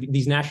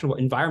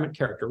environment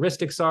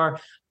characteristics are.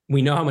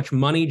 We know how much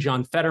money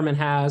John Fetterman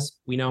has.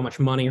 We know how much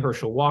money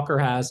Herschel Walker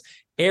has.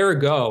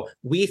 Ergo,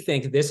 we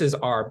think this is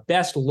our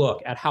best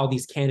look at how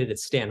these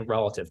candidates stand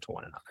relative to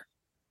one another.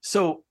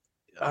 So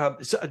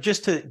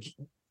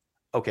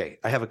okay,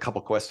 I have a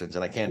couple questions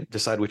and I can't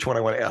decide which one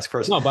I want to ask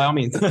first. No, by all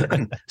means.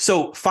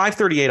 So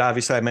 538,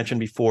 obviously, I mentioned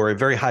before, a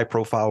very high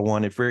profile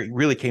one. It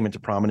really came into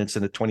prominence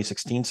in the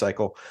 2016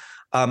 cycle.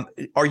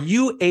 Are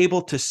you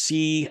able to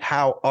see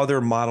how other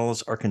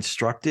models are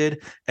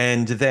constructed?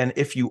 And then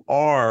if you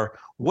are,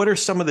 what are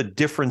some of the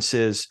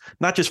differences,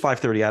 not just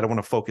 538, I don't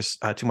want to focus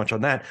too much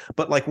on that,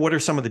 but like what are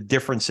some of the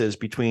differences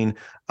between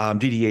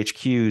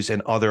DDHQs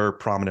and other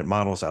prominent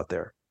models out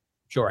there?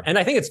 Sure. And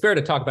I think it's fair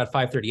to talk about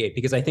 538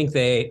 because I think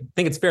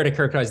it's fair to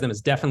characterize them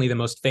as definitely the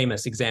most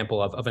famous example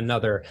of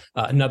another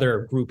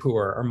group who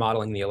are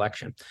modeling the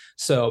election.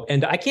 So,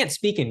 and I can't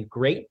speak in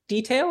great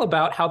detail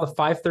about how the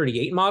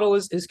 538 model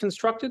is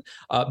constructed,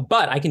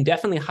 but I can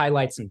definitely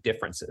highlight some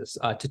differences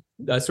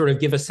to sort of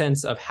give a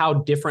sense of how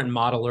different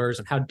modelers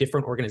and how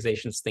different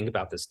organizations think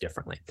about this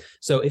differently.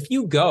 So if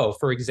you go,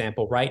 for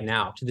example, right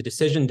now to the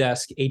Decision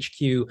Desk HQ,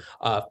 to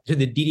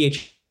the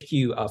DDHQ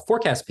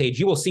forecast page,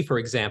 you will see, for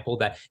example,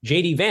 that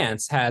J.D.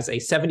 Vance has a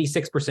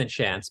 76%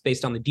 chance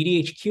based on the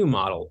DDHQ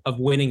model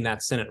of winning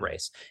that Senate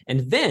race.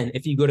 And then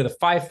if you go to the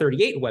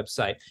 538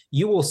 website,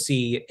 you will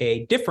see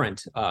a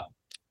different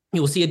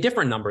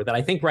number that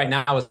I think right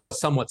now is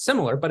somewhat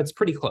similar, but it's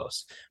pretty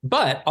close.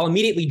 But I'll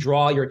immediately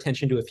draw your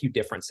attention to a few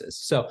differences.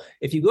 So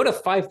if you go to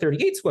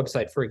 538's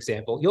website, for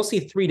example, you'll see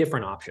three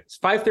different options.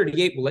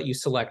 538 will let you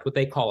select what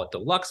they call a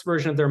deluxe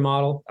version of their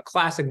model, a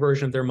classic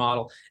version of their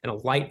model, and a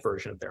light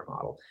version of their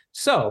model.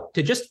 So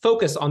to just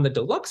focus on the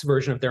deluxe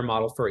version of their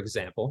model, for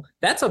example,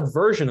 that's a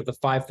version of the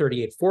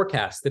 538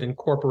 forecast that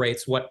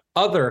incorporates what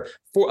other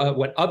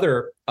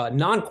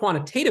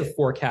non-quantitative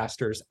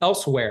forecasters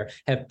elsewhere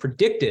have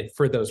predicted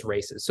for those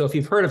races. So if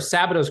you've heard of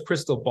Sabato's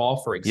crystal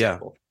ball, for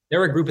example,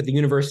 they're a group at the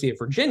University of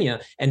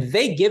Virginia, and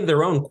they give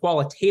their own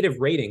qualitative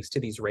ratings to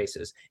these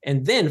races.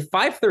 And then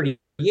 538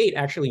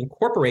 actually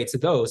incorporates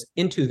those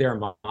into their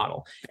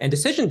model. And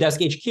Decision Desk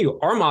HQ,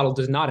 our model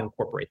does not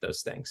incorporate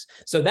those things.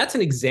 So that's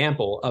an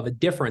example of a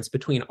difference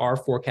between our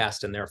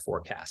forecast and their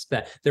forecast,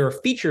 that there are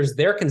features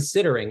they're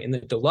considering in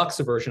the deluxe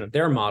version of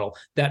their model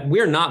that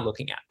we're not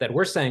looking at, that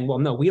we're saying, well,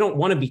 no, we don't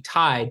want to be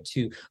tied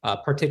to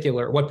what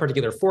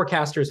particular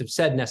forecasters have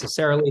said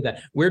necessarily,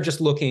 that we're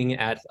just looking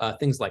at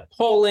things like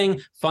polling,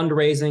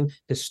 fundraising,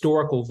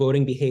 historical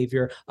voting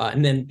behavior,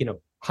 and then,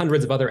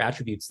 hundreds of other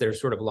attributes that are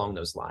sort of along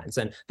those lines.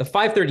 And the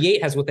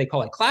 538 has what they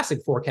call a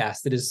classic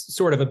forecast that is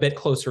sort of a bit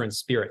closer in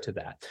spirit to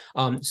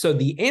that. So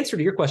the answer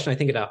to your question, I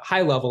think at a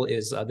high level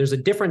is there's a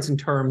difference in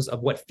terms of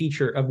what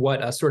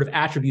sort of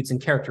attributes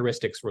and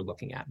characteristics we're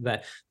looking at.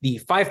 That the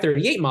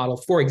 538 model,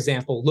 for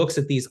example, looks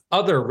at these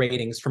other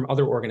ratings from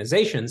other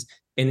organizations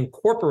and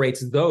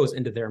incorporates those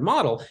into their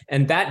model.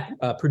 And that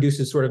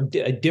produces sort of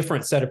a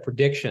different set of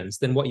predictions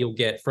than what you'll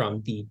get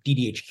from the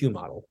DDHQ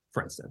model.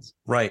 for instance.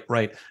 Right,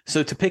 right.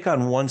 So to pick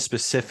on one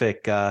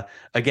specific,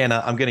 again,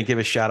 I'm going to give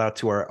a shout out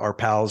to our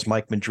pals,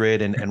 Mike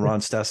Madrid and Ron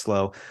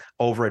Steslow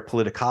over at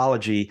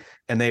Politicology,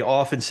 and they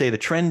often say the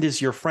trend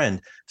is your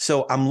friend.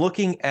 So I'm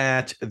looking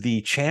at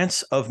the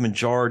chance of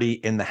majority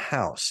in the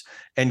House,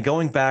 and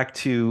going back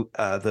to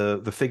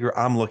the figure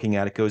I'm looking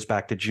at, it goes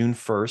back to June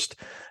 1st.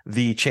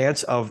 The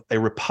chance of a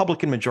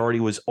Republican majority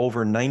was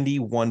over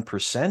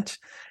 91%,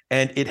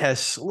 and it has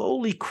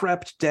slowly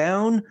crept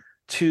down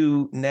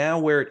to now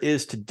where it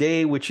is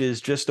today, which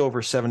is just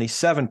over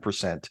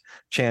 77%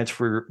 chance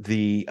for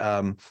the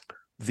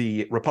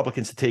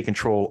Republicans to take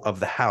control of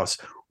the House.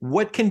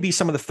 What can be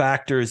some of the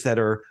factors that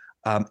are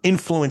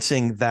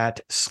influencing that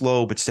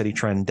slow but steady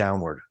trend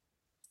downward?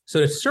 So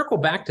to circle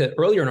back to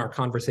earlier in our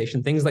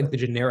conversation, things like the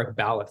generic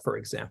ballot, for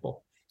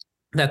example,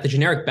 that the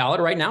generic ballot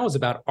right now is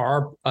about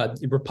our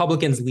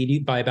Republicans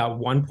leading by about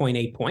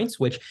 1.8 points,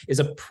 which is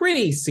a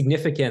pretty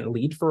significant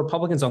lead for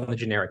Republicans on the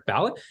generic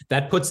ballot.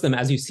 That puts them,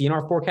 as you see in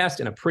our forecast,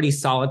 in a pretty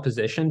solid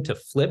position to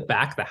flip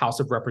back the House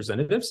of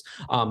Representatives.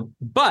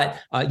 But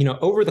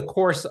over the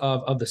course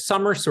of the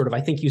summer,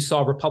 I think you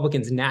saw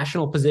Republicans'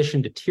 national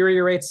position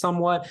deteriorate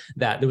somewhat,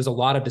 that there was a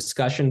lot of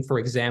discussion, for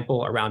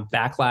example, around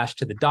backlash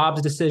to the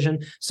Dobbs decision.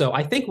 So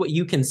I think what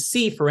you can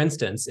see, for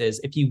instance, is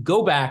if you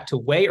go back to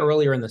way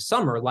earlier in the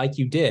summer, like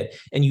you did,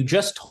 and you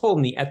just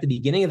told me at the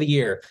beginning of the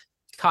year,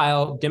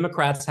 Kyle,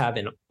 Democrats have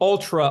an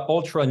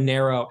ultra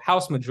narrow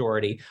House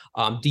majority.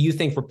 Do you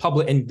think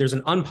and there's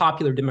an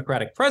unpopular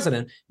Democratic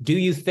president, do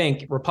you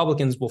think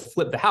Republicans will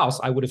flip the House?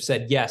 I would have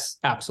said yes,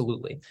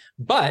 absolutely.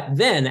 But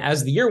then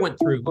as the year went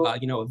through,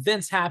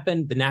 events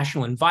happened, the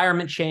national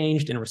environment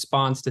changed in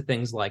response to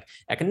things like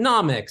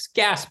economics,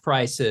 gas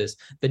prices,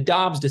 the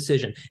Dobbs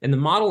decision. And the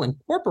model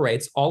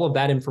incorporates all of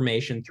that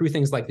information through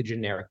things like the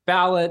generic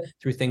ballot,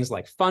 through things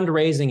like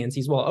fundraising, and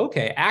sees, well,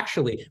 okay,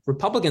 actually,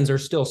 Republicans are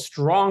still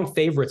strong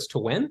favorites to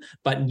win,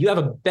 but you have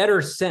a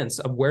better sense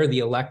of where the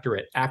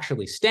electorate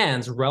actually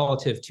stands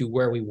relative to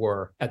where we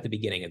were at the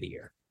beginning of the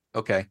year.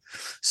 Okay.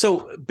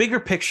 So bigger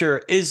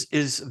picture is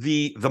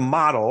the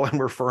model, and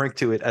we're referring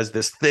to it as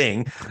this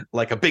thing,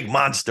 like a big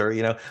monster,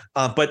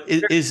 but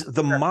is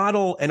the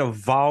model an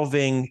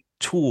evolving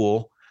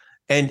tool?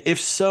 And if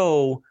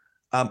so,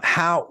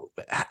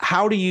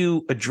 how do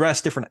you address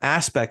different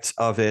aspects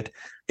of it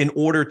in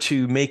order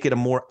to make it a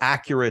more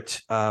accurate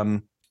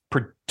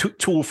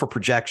tool for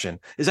projection?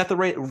 Is that the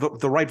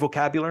right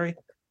vocabulary?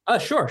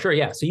 Sure.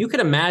 Yeah. So you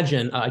could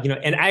imagine,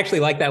 and I actually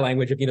like that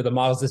language of, the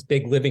model is this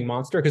big living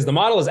monster, because the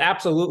model is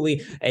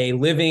absolutely a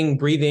living,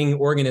 breathing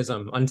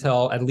organism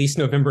until at least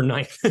November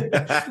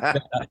 9th.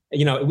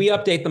 We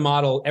update the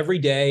model every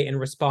day in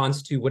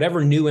response to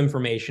whatever new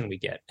information we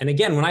get. And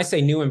again, when I say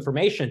new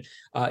information,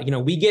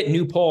 we get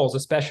new polls,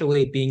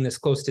 especially being this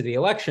close to the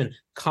election,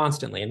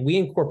 constantly, and we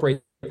incorporate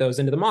those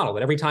into the model.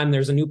 But every time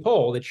there's a new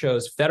poll that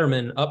shows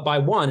Fetterman up by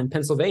 1 in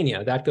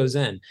Pennsylvania, that goes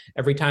in.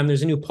 Every time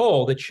there's a new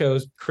poll that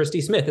shows Christy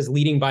Smith is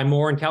leading by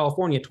more in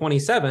California,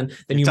 27,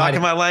 then you're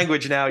talking my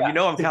language now. Yeah.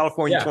 I'm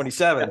California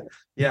 27.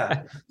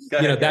 Yeah.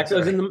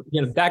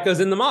 That goes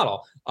in the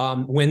model.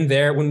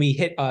 When we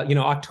hit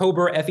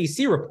October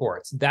FEC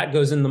reports, that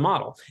goes in the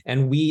model.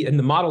 And the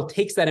model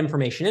takes that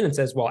information in and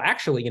says, well,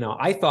 actually,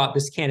 I thought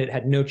this candidate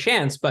had no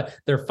chance, but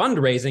their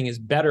fundraising is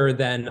better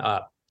than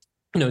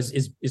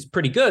is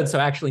pretty good. So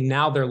actually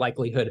now their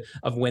likelihood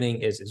of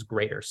winning is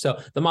greater. So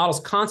the model's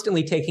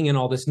constantly taking in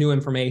all this new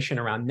information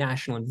around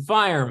national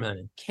environment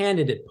and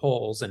candidate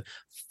polls and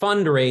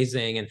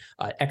fundraising and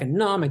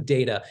economic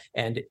data.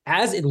 And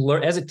as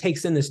it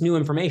takes in this new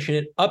information,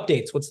 it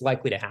updates what's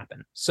likely to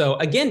happen. So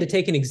again, to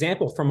take an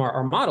example from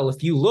our model,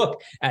 if you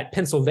look at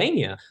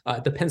Pennsylvania,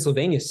 the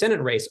Pennsylvania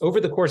Senate race over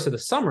the course of the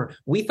summer,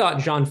 we thought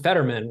John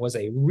Fetterman was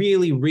a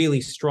really,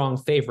 really strong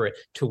favorite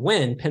to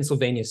win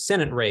Pennsylvania's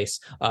Senate race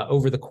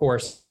over the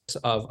course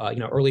of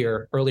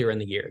earlier in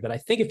the year. That I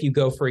think if you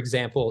go, for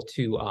example,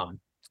 to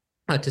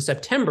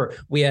September,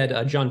 we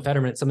had John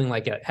Fetterman at something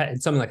like a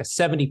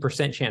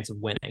 70% chance of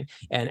winning.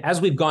 And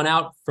as we've gone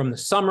out from the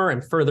summer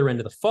and further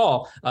into the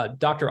fall,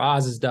 Dr.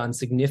 Oz has done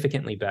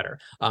significantly better.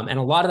 And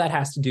a lot of that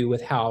has to do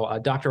with how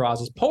Dr.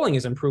 Oz's polling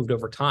has improved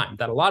over time.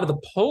 That a lot of the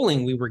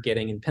polling we were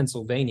getting in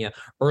Pennsylvania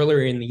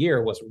earlier in the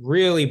year was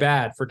really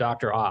bad for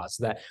Dr. Oz.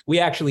 That we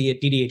actually at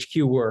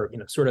DDHQ were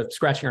sort of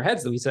scratching our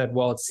heads. That we said,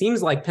 well, it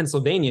seems like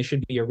Pennsylvania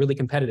should be a really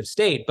competitive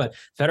state, but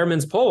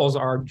Fetterman's polls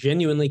are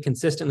genuinely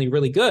consistently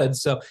really good.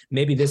 So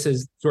maybe this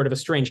is sort of a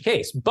strange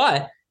case.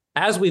 But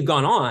as we've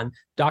gone on,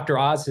 Dr.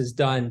 Oz has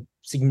done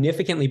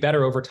significantly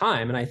better over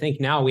time. And I think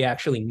now we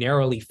actually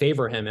narrowly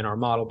favor him in our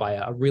model by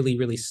a really,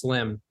 really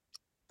slim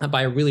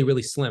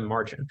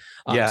margin.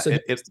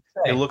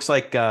 It looks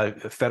like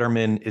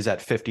Fetterman is at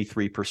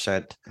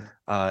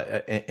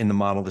 53% in the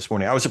model this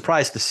morning. I was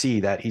surprised to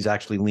see that he's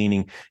actually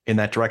leaning in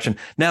that direction.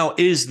 Now,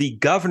 is the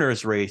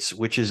governor's race,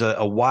 which is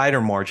a wider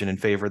margin in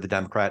favor of the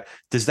Democrat,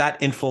 does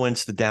that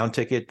influence the down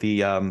ticket,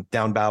 the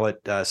down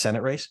ballot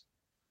Senate race?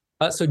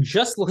 So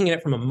just looking at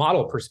it from a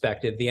model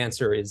perspective, the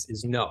answer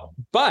is no.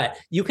 But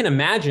you can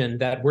imagine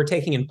that we're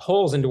taking in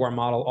polls into our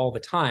model all the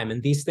time,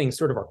 and these things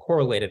sort of are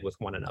correlated with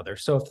one another.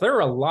 So if there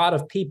are a lot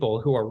of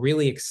people who are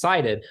really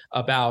excited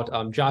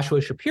about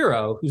Joshua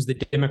Shapiro, who's the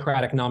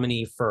Democratic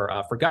nominee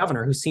for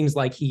governor, who seems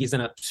like he's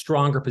in a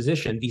stronger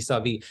position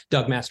vis-a-vis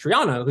Doug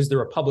Mastriano, who's the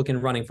Republican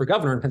running for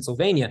governor in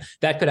Pennsylvania,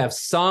 that could have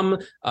some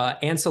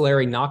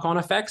ancillary knock-on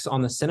effects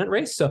on the Senate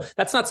race. So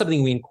that's not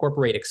something we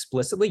incorporate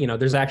explicitly. You know,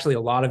 there's actually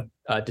a lot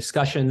of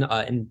discussion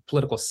in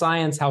political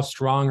science. How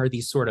strong are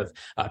these sort of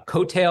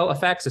coattail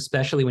effects,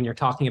 especially when you're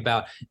talking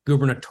about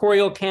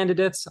gubernatorial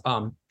candidates?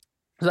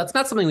 So that's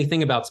not something we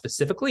think about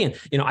specifically. And,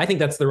 you know, I think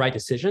that's the right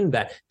decision,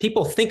 that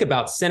people think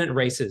about Senate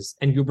races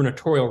and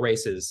gubernatorial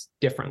races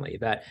differently.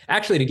 That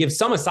actually, to give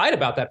some aside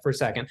about that for a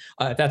second,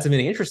 if that's of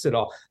any interest at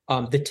all,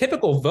 the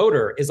typical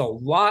voter is a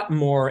lot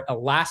more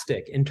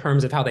elastic in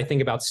terms of how they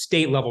think about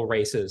state level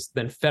races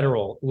than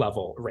federal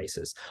level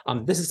races.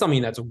 This is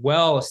something that's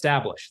well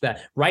established,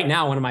 that right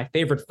now, one of my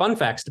favorite fun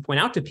facts to point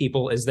out to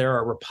people is there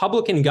are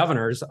Republican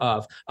governors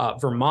of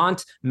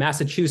Vermont,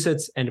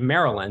 Massachusetts, and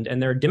Maryland,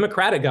 and there are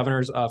Democratic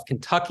governors of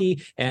Kentucky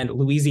and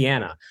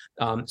Louisiana.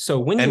 So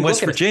when you and look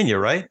West at Virginia,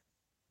 right?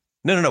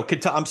 No.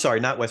 I'm sorry,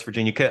 not West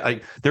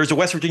Virginia. There's a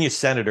West Virginia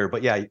senator,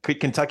 but yeah,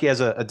 Kentucky has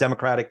a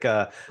Democratic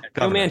governor.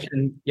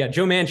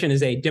 Joe Manchin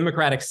is a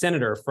Democratic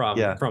senator from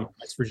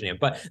West Virginia.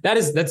 But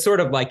that's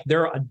sort of like,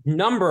 there are a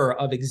number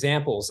of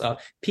examples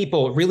of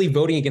people really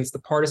voting against the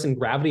partisan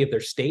gravity of their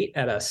state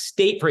at a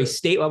state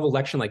level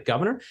election like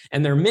governor.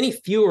 And there are many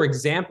fewer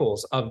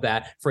examples of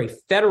that for a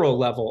federal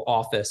level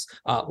office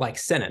like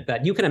Senate,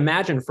 that you can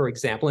imagine, for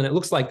example, and it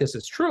looks like this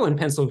is true in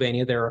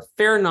Pennsylvania, there are a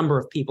fair number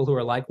of people who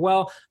are like,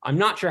 well, I'm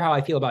not sure how I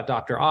feel about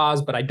Dr.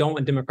 Oz, but I don't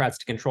want Democrats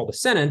to control the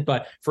Senate.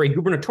 But for a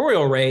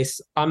gubernatorial race,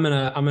 I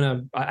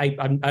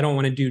don't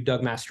want to do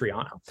Doug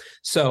Mastriano.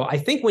 So I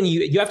think when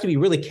you have to be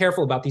really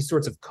careful about these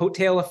sorts of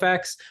coattail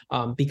effects,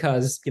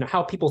 because, you know,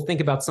 how people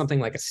think about something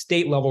like a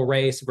state level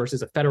race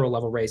versus a federal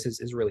level race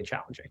is really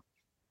challenging.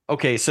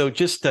 Okay, so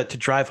just to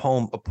drive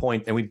home a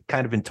point, and we've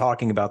kind of been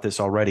talking about this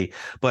already,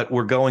 but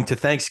we're going to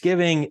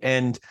Thanksgiving,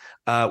 and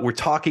we're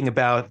talking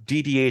about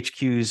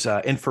DDHQ's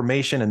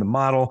information and the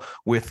model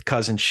with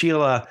cousin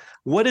Sheila.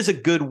 What is a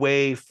good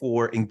way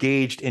for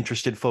engaged,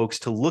 interested folks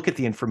to look at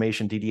the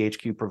information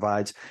DDHQ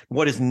provides?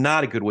 What is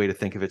not a good way to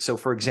think of it? So,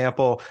 for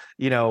example,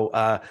 you know,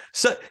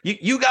 so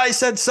you guys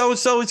said so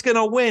is going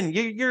to win.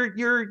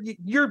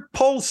 Your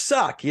polls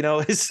suck. You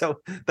know, so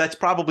that's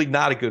probably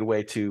not a good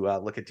way to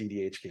look at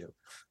DDHQ.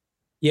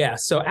 Yeah,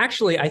 so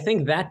actually, I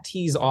think that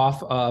tees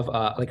off of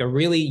like a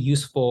really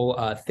useful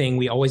thing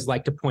we always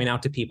like to point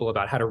out to people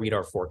about how to read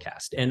our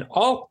forecast. And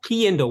I'll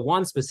key into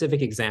one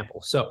specific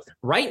example. So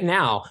right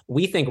now,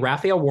 we think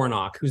Raphael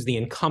Warnock, who's the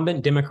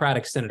incumbent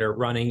Democratic senator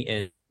running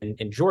in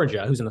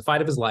Georgia, who's in the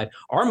fight of his life,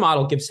 our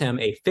model gives him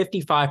a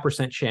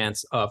 55%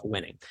 chance of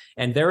winning.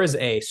 And there is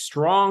a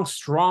strong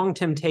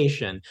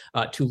temptation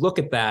to look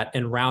at that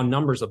in round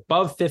numbers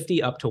above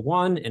 50 up to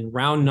 1 and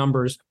round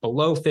numbers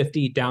below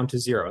 50 down to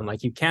 0. And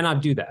like, you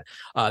cannot do that.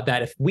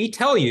 That if we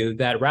tell you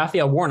that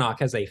Raphael Warnock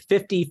has a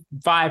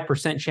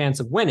 55% chance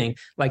of winning,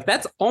 like,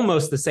 that's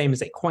almost the same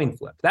as a coin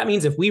flip. That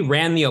means if we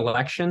ran the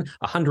election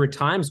 100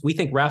 times, we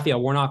think Raphael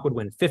Warnock would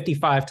win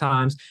 55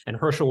 times and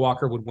Herschel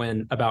Walker would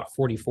win about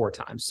 44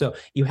 times. So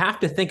you have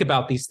to think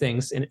about these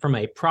things from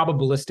a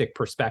probabilistic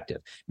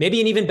perspective.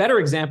 Maybe an even better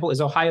example is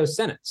Ohio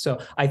Senate. So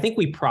I think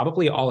we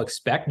probably all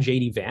expect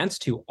J.D. Vance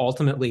to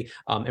ultimately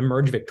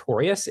emerge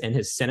victorious in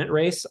his Senate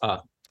race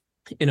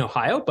in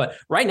Ohio. But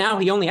right now,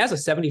 he only has a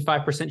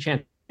 75%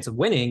 chance of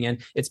winning.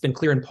 And it's been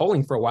clear in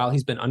polling for a while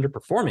he's been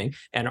underperforming.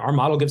 And our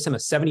model gives him a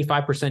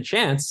 75%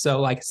 chance. So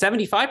like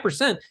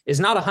 75% is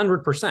not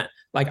 100%.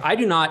 Like, I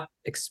do not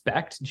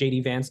expect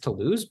J.D. Vance to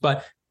lose,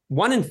 but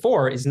 1 in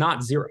 4 is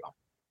not 0.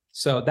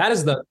 So that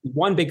is the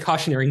one big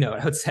cautionary note,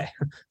 I would say.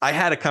 I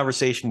had a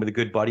conversation with a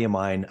good buddy of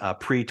mine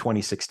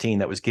pre-2016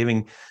 that was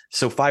giving,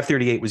 so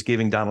 538 was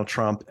giving Donald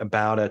Trump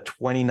about a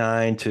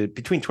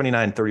between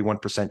 29 and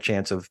 31%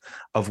 chance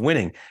of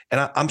winning.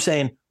 And I'm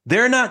saying,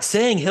 they're not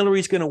saying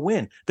Hillary's going to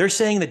win. They're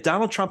saying that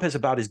Donald Trump has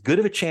about as good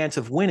of a chance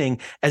of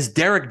winning as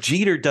Derek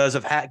Jeter does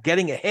of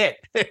getting a hit.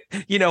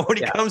 You know, when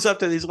he comes up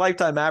to these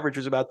lifetime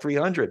averages about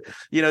 300,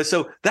 you know,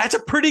 so that's a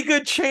pretty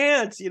good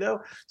chance, you know.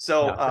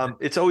 So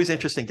it's always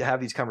interesting to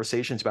have these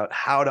conversations about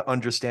how to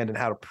understand and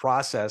how to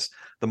process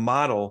the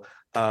model.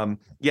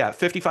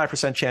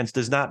 55% chance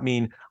does not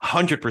mean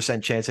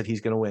 100% chance that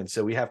he's going to win.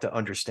 So we have to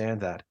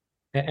understand that.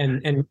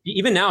 And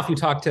even now, if you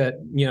talk to,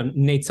 you know,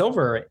 Nate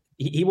Silver,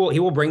 he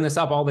will bring this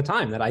up all the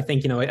time, that I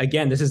think, you know,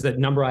 again, this is the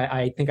number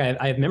I think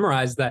I have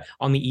memorized, that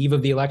on the eve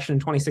of the election in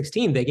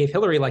 2016, they gave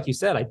Hillary, like you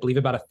said, I believe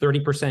about a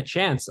 30%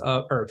 chance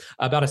or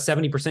about a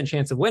 70%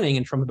 chance of winning,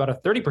 and Trump about a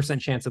 30%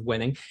 chance of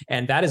winning.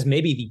 And that is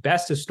maybe the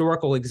best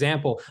historical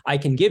example I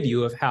can give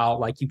you of how,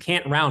 like, you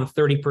can't round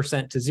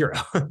 30% to 0.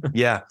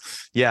 Yeah.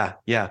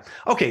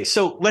 Okay,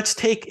 so let's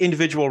take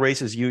individual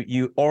races.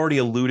 You already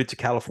alluded to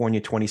California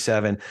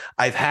 27.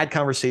 I've had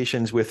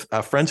conversations with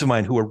friends of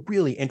mine who are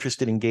really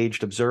interested,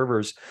 engaged observers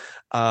observers.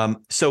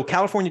 So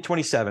California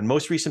 27,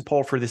 most recent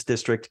poll for this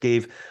district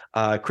gave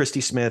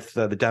Christy Smith,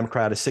 the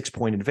Democrat, a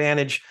 6-point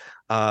advantage.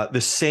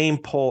 The same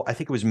poll, I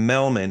think it was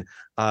Melman,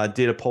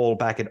 did a poll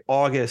back in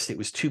August. It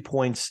was 2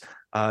 points.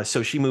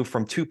 So she moved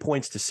from 2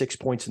 points to 6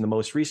 points in the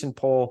most recent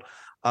poll.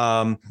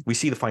 We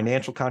see the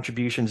financial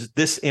contributions.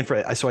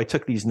 So I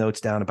took these notes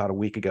down about a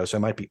week ago, so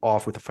I might be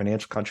off with the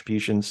financial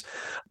contributions.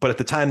 But at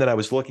the time that I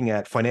was looking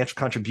at, financial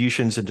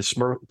contributions and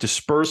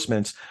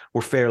disbursements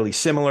were fairly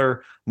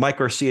similar. Mike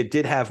Garcia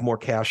did have more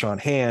cash on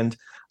hand.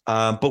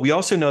 But we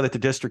also know that the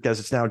district, as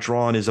it's now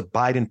drawn, is a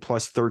Biden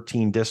plus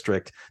 13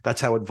 district.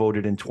 That's how it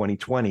voted in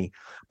 2020.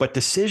 But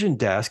Decision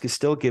Desk is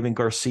still giving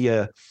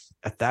Garcia,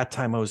 at that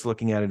time I was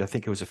looking at it, I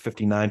think it was a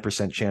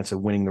 59% chance of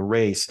winning the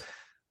race.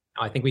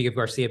 I think we give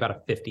Garcia about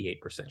a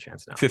 58%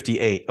 chance now.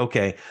 58.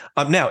 Okay.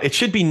 Now, it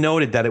should be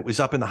noted that it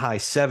was up in the high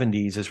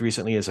 70s as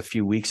recently as a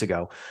few weeks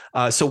ago.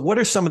 So what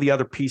are some of the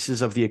other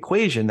pieces of the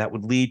equation that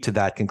would lead to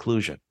that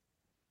conclusion?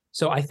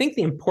 So I think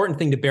the important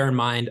thing to bear in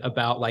mind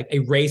about like a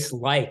race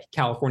like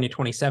California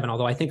 27,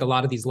 although I think a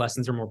lot of these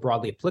lessons are more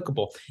broadly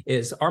applicable,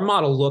 is our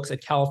model looks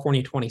at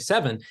California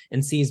 27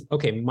 and sees,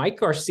 okay, Mike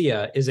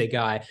Garcia is a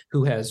guy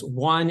who has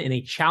won in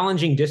a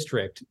challenging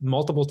district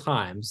multiple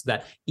times,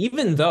 that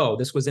even though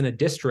this was in a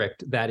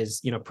district that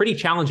is, pretty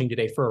challenging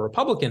today for a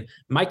Republican,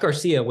 Mike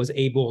Garcia was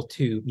able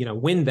to,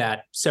 win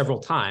that several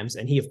times.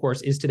 And he, of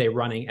course, is today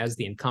running as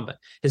the incumbent.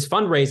 His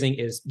fundraising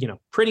is,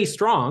 pretty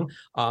strong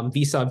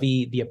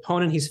vis-a-vis the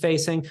opponent he's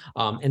facing.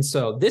 And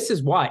so this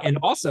is why, and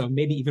also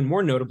maybe even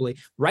more notably,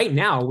 right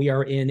now we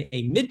are in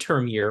a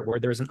midterm year where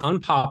there's an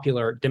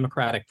unpopular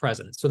Democratic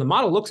president. So the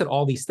model looks at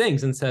all these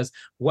things and says,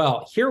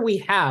 well, here we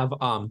have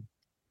a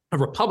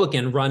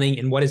Republican running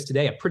in what is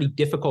today a pretty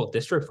difficult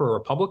district for a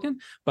Republican,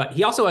 but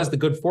he also has the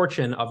good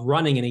fortune of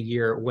running in a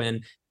year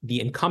when the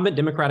incumbent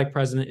Democratic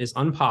president is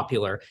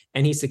unpopular,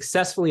 and he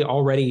successfully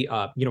already,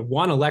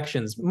 won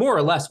elections more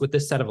or less with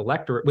this set of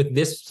electorate, with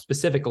this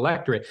specific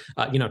electorate,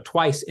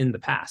 twice in the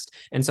past.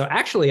 And so,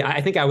 actually,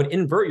 I think I would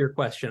invert your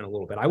question a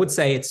little bit. I would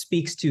say it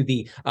speaks to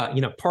the,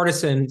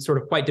 partisan,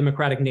 sort of quite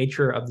democratic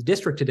nature of the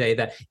district today.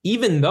 That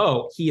even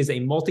though he is a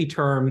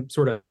multi-term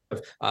sort of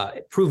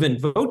proven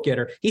vote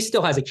getter, he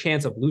still has a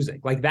chance of losing.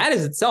 Like that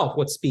is itself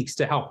what speaks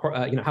to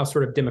how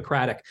sort of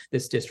democratic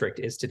this district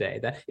is today.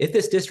 That if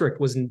this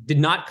district did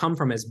not come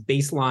from as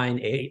baseline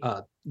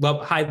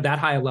that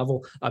high a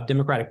level of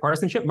Democratic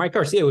partisanship, Mike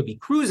Garcia would be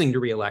cruising to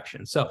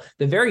re-election. So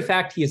the very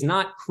fact he is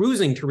not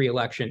cruising to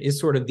re-election is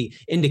sort of the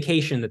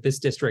indication that this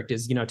district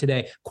is,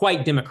 today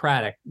quite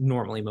Democratic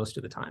normally most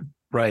of the time.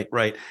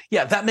 Right.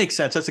 Yeah, that makes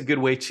sense. That's a good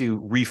way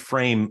to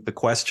reframe the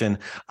question.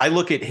 I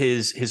look at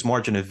his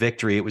margin of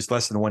victory. It was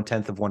less than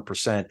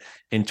 1/10%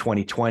 in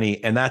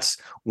 2020. And that's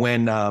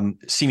when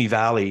Simi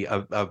Valley,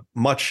 a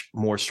much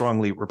more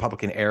strongly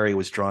Republican area,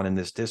 was drawn in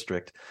this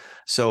district.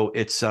 So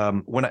it's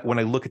when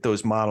I look at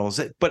those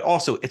models, but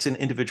also it's an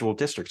individual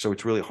district. So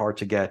it's really hard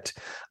to get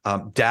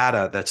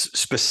data that's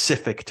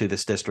specific to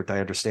this district.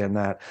 I understand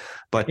that.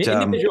 But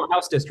individual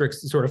House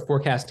districts sort of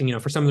forecasting,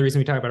 for some of the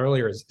reasons we talked about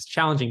earlier, is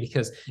challenging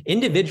because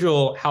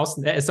individual House,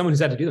 as someone who's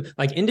had to do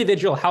like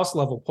individual House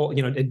level poll,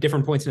 at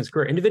different points in his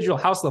career, individual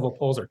House level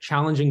polls are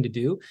challenging to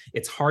do.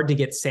 It's hard to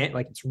get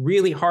it's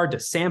really hard to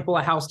sample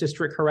a House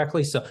district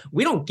correctly. So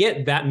we don't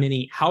get that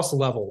many House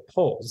level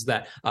polls.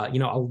 That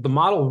the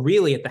model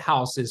really at the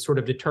House is sort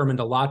of determined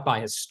a lot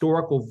by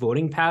historical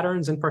voting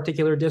patterns in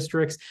particular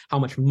districts, how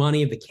much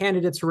money the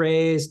candidates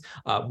raised,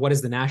 what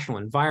does the national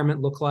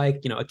environment look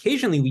like.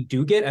 Occasionally we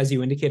do get, as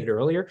you indicated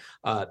earlier,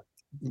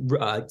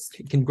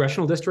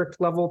 congressional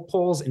district level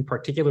polls, in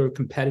particular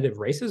competitive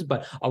races,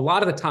 but a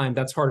lot of the time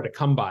that's harder to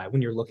come by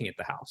when you're looking at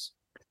the House.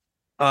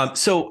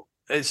 So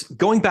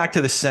going back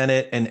to the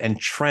Senate and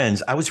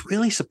trends, I was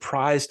really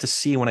surprised to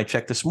see when I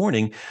checked this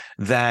morning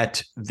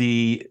that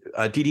the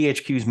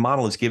DDHQ's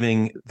model is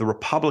giving the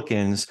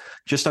Republicans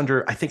just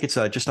under a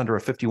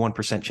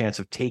 51% chance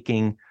of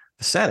taking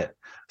the Senate.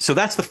 So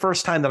that's the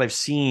first time that I've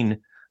seen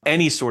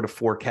any sort of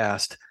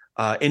forecast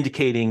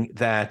indicating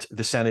that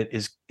the Senate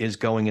is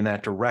going in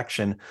that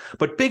direction.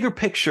 But bigger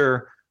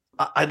picture,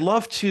 I'd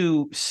love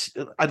to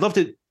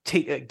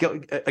take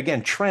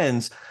again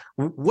trends.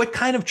 What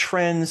kind of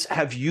trends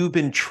have you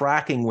been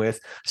tracking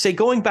with, say,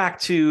 going back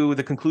to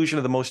the conclusion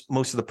of the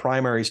most of the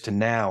primaries to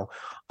now?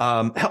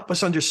 Help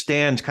us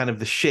understand kind of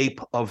the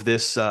shape of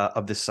this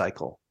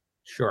cycle.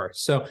 Sure.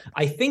 So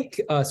I think,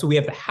 so we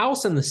have the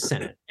House and the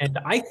Senate, and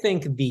I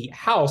think the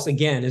House,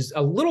 again, is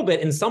a little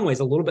bit, in some ways,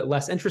 a little bit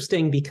less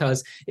interesting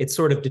because it's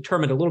sort of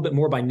determined a little bit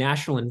more by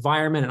national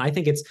environment. And I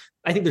think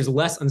there's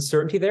less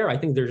uncertainty there. I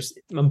think there's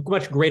a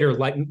much greater,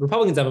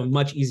 Republicans have a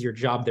much easier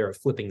job there of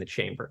flipping the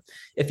chamber.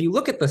 If you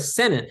look at the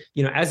Senate,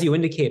 as you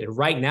indicated,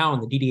 right now in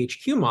the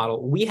DDHQ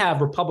model, we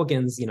have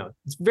Republicans,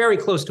 it's very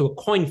close to a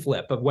coin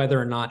flip of whether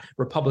or not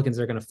Republicans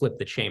are going to flip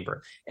the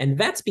chamber. And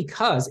that's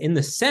because in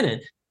the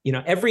Senate,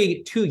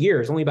 every 2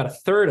 years, only about a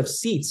third of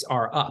seats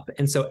are up.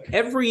 And so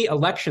every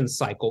election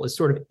cycle is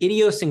sort of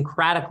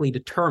idiosyncratically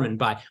determined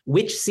by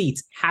which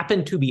seats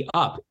happen to be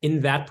up in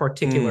that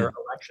particular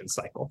election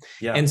cycle.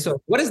 Yeah. And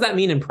so what does that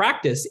mean in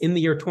practice in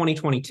the year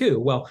 2022?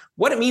 Well,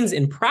 what it means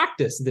in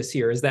practice this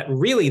year is that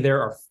really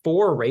there are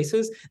 4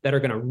 races that are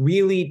going to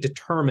really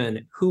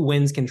determine who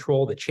wins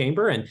control of the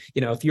chamber. And,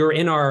 if you're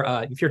in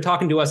our, if you're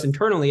talking to us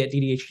internally at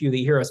DDHQ, that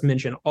you hear us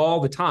mention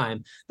all the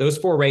time, those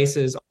 4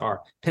 races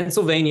are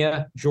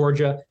Pennsylvania,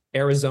 Georgia,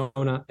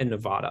 Arizona, and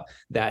Nevada.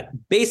 That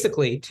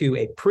basically, to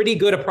a pretty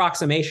good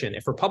approximation,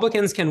 if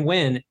Republicans can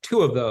win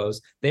 2 of those,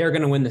 they are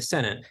going to win the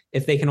Senate.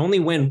 If they can only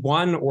win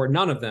 1 or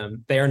none of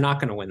them, they are not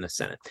going to win the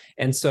Senate.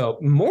 And so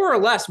more or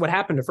less what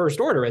happened to First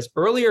Order is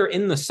earlier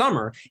in the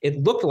summer,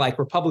 it looked like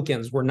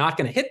Republicans were not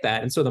going to hit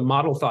that. And so the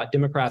model thought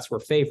Democrats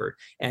were favored.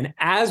 And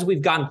as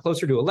we've gotten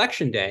closer to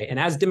Election Day, and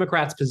as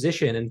Democrats'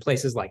 position in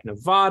places like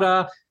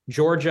Nevada,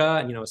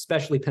 Georgia, and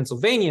especially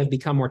Pennsylvania have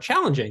become more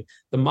challenging,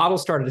 the model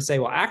started to say,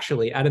 well,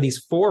 actually, out of these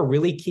 4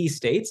 really key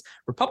states,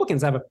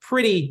 Republicans have a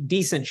pretty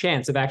decent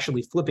chance of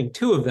actually flipping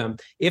 2 of them,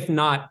 if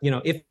not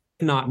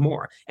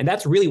more. And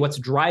that's really what's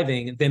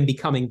driving them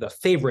becoming the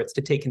favorites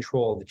to take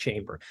control of the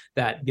chamber.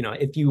 That,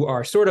 if you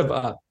are sort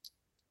of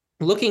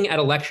looking at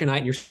election night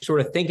and you're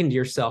sort of thinking to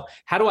yourself,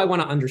 how do I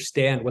want to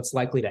understand what's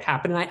likely to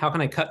happen tonight? How can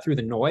I cut through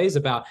the noise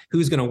about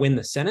who's going to win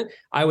the Senate?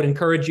 I would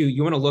encourage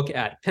you want to look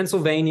at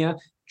Pennsylvania,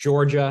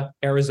 Georgia,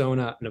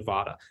 Arizona,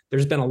 Nevada.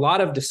 There's been a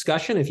lot of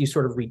discussion, if you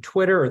sort of read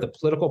Twitter or the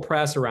political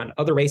press, around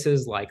other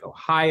races like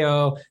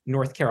Ohio,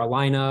 North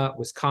Carolina,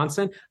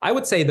 Wisconsin. I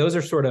would say those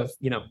are sort of,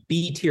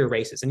 B-tier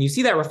races. And you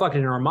see that reflected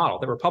in our model,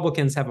 that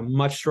Republicans have a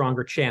much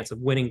stronger chance of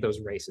winning those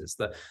races.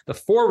 The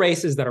 4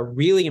 races that are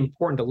really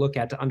important to look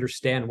at to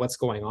understand what's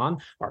going on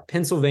are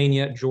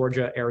Pennsylvania,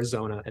 Georgia,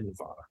 Arizona, and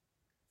Nevada.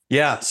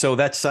 Yeah, so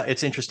that's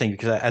it's interesting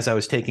because as I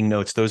was taking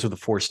notes, those are the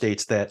 4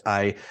 states that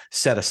I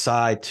set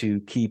aside to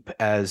keep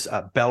as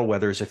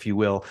bellwethers, if you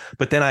will.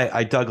 But then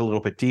I dug a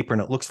little bit deeper,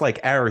 and it looks like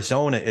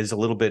Arizona is a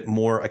little bit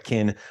more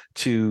akin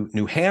to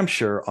New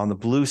Hampshire on the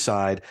blue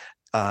side.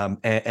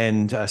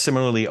 And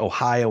similarly,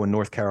 Ohio and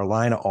North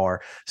Carolina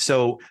are.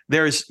 So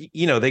there's,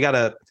 they got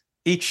a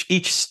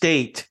each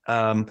state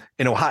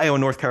in Ohio and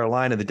North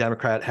Carolina, the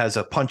Democrat has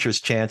a puncher's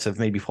chance of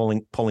maybe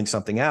pulling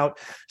something out.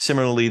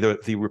 Similarly,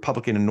 the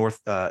Republican in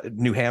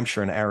New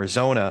Hampshire and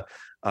Arizona,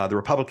 the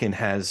Republican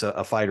has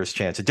a fighter's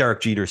chance, a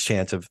Derek Jeter's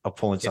chance of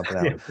pulling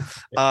something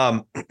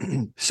out.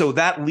 So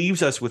that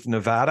leaves us with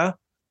Nevada.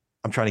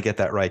 I'm trying to get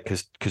that right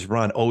because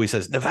Ron always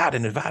says Nevada,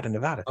 not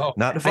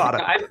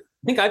Nevada. I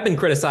think I've been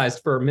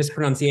criticized for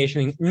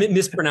mispronouncing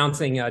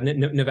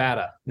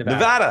Nevada.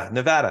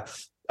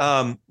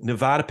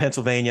 Nevada,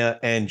 Pennsylvania,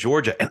 and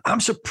Georgia. And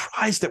I'm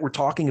surprised that we're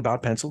talking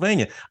about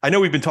Pennsylvania. I know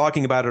we've been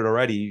talking about it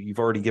already. You've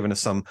already given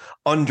us some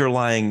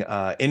underlying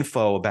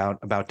info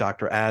about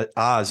Dr.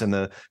 Oz and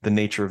the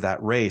nature of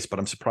that race, but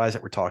I'm surprised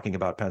that we're talking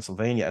about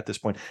Pennsylvania at this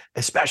point,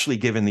 especially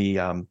given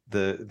the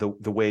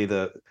way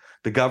the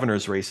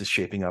governor's race is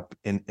shaping up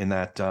in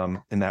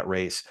that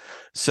race.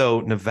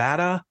 So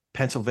Nevada,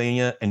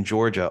 Pennsylvania, and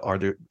Georgia are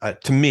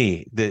to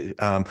me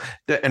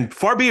and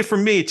far be it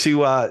from me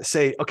to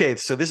say, okay,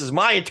 so this is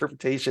my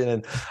interpretation,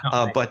 and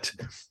but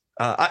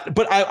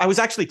I was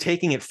actually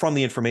taking it from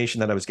the information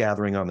that I was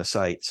gathering on the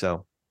site.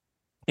 So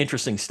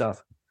interesting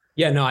stuff.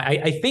 Yeah, no,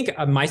 I think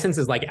my sense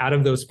is like out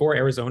of those 4,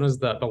 Arizona's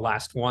the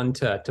last one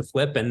to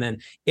flip, and then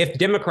if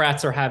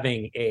Democrats are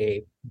having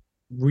a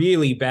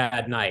really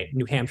bad night,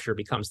 New Hampshire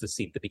becomes the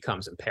seat that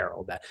becomes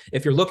imperiled. That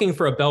if you're looking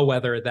for a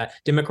bellwether that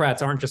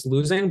Democrats aren't just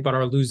losing, but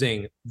are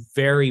losing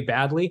very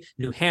badly,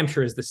 New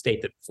Hampshire is the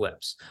state that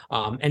flips.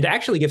 And to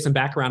actually give some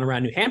background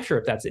around New Hampshire,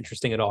 if that's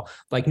interesting at all,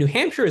 like New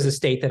Hampshire is a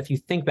state that if you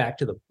think back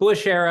to the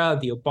Bush era,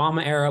 the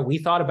Obama era, we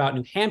thought about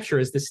New Hampshire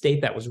as the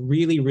state that was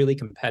really, really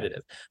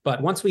competitive.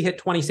 But once we hit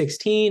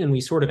 2016 and we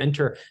sort of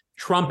enter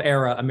Trump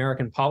era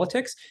American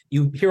politics,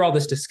 you hear all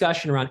this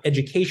discussion around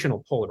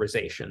educational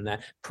polarization,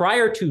 that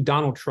prior to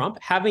Donald Trump,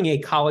 having a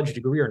college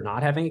degree or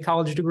not having a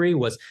college degree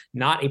was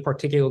not a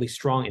particularly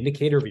strong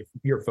indicator of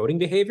your voting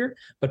behavior.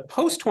 But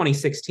post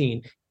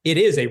 2016, it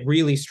is a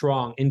really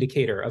strong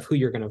indicator of who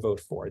you're going to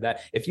vote for.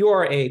 That if you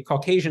are a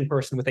Caucasian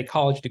person with a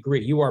college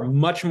degree, you are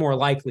much more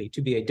likely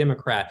to be a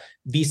Democrat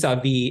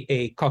vis-a-vis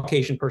a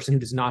Caucasian person who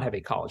does not have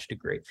a college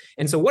degree.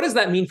 And so what does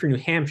that mean for New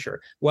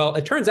Hampshire? Well,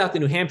 it turns out that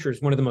New Hampshire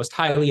is one of the most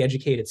highly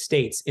educated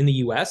states in the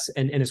US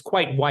and is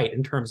quite white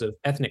in terms of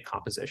ethnic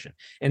composition.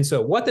 And so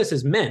what this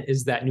has meant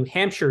is that New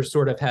Hampshire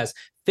sort of has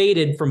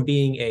faded from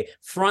being a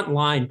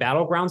frontline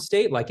battleground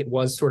state like it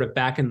was sort of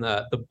back in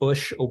the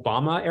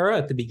Bush-Obama era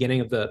at the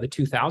beginning of the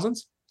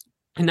 2000s.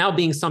 And now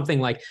being something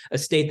like a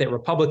state that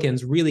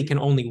Republicans really can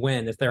only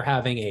win if they're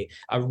having a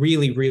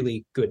really,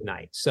 really good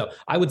night. So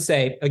I would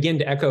say, again,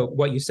 to echo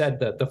what you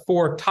said, the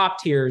 4 top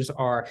tiers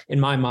are, in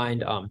my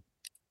mind,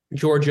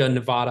 Georgia,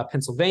 Nevada,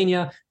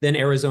 Pennsylvania, then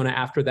Arizona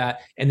after that.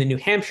 And then New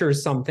Hampshire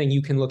is something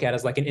you can look at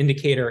as like an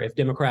indicator if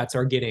Democrats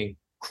are getting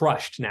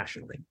crushed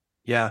nationally.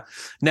 Yeah.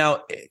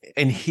 Now,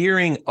 in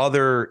hearing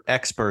other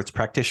experts,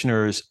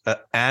 practitioners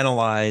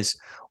analyze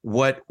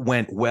what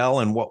went well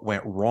and what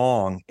went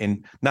wrong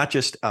in not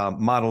just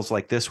models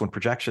like this one,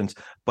 projections,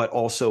 but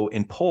also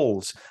in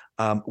polls,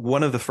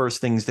 one of the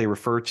first things they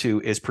refer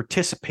to is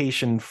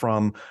participation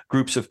from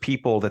groups of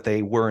people that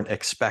they weren't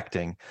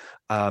expecting.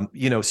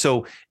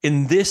 So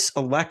in this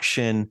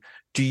election,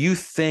 do you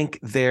think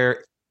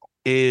there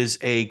is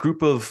a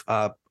group of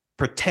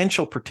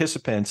potential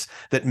participants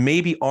that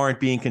maybe aren't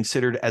being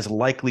considered as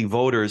likely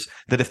voters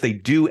that if they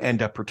do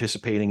end up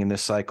participating in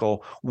this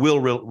cycle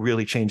will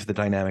really change the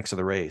dynamics of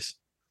the race?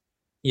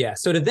 Yeah.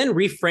 So to then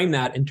reframe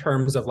that in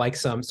terms of like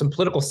some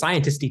political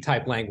scientist-y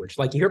type language,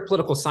 like you hear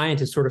political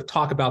scientists sort of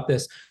talk about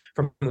this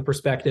from the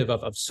perspective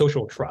of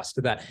social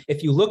trust, that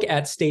if you look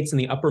at states in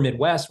the upper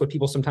Midwest, what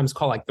people sometimes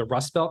call like the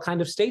Rust Belt kind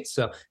of states,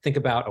 so think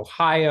about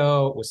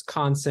Ohio,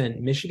 Wisconsin,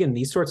 Michigan,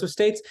 these sorts of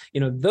states,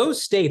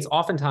 those states,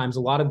 oftentimes a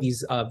lot of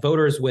these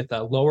voters with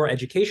lower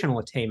educational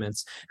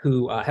attainments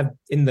who have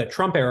in the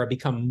Trump era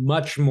become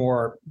much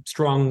more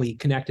strongly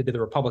connected to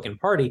the Republican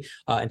Party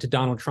and to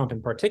Donald Trump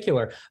in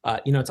particular,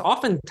 it's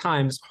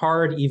oftentimes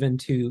hard even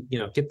to,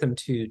 get them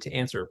to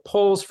answer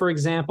polls, for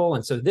example.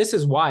 And so this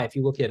is why if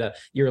you look at a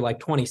year like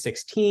 2016,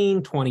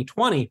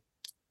 2020,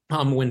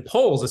 when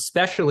polls,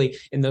 especially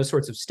in those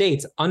sorts of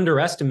states,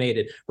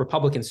 underestimated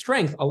Republican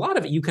strength, a lot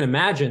of it you can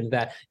imagine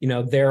that,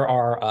 there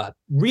are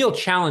real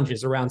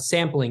challenges around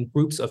sampling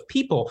groups of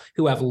people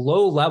who have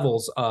low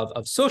levels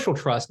of social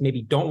trust,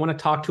 maybe don't want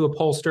to talk to a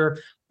pollster,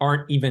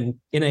 aren't even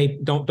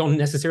don't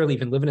necessarily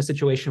even live in a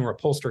situation where a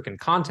pollster can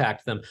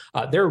contact them.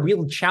 There are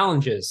real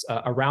challenges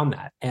around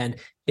that. And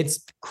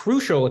it's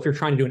crucial if you're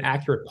trying to do an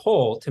accurate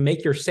poll to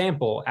make your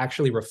sample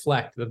actually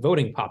reflect the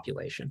voting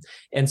population.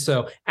 And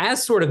so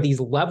as sort of these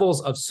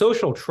levels of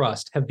social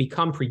trust have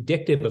become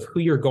predictive of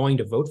who you're going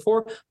to vote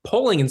for,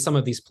 polling in some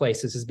of these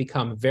places has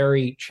become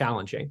very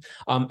challenging.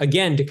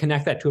 Again, to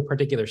connect that to a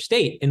particular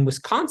state, in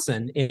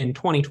Wisconsin in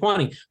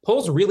 2020,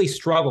 polls really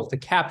struggled to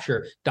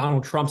capture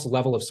Donald Trump's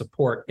level of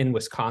support in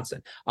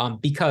Wisconsin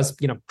because,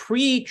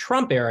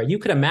 pre-Trump era, you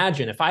could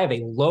imagine if I have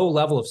a low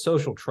level of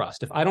social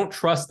trust, if I don't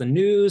trust the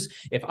news,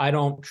 if I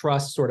don't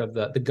trust sort of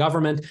the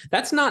government,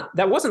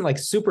 that wasn't like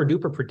super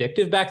duper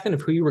predictive back then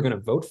of who you were going to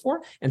vote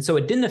for. And so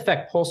it didn't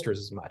affect pollsters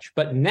as much.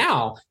 But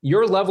now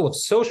your level of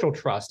social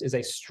trust is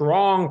a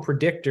strong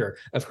predictor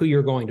of who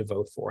you're going to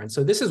vote for. And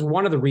so this is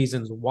one of the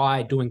reasons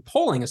why doing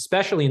polling,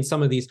 especially in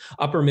some of these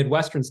upper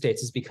Midwestern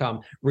states, has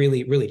become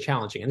really, really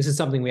challenging. And this is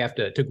something we have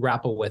to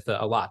grapple with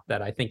a lot,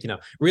 that I think,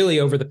 really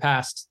over the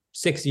past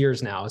 6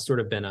 years now has sort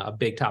of been a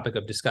big topic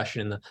of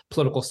discussion in the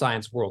political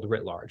science world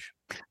writ large.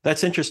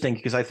 That's interesting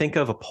because I think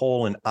of a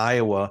poll in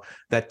Iowa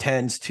that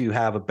tends to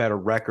have a better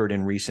record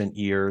in recent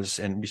years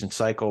and recent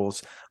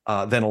cycles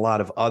than a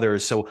lot of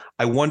others. So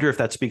I wonder if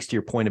that speaks to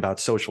your point about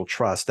social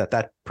trust,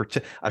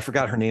 I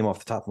forgot her name off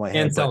the top of my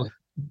head.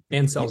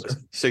 Ann Selzer.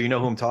 So you know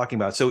who I'm talking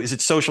about. So is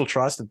it social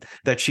trust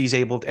that she's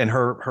able to, and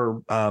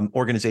her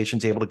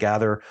organization's able to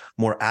gather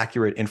more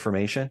accurate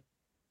information?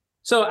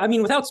 So, I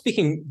mean, without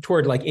speaking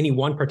toward like any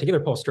one particular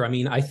pollster, I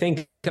mean, I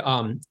think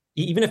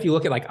even if you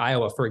look at like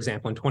Iowa, for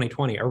example, in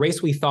 2020, a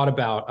race we thought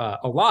about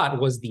a lot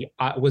was the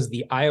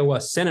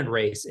Iowa Senate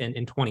race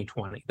in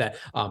 2020. That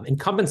now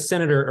incumbent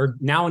Senator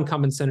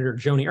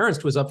Joni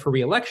Ernst was up for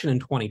re-election in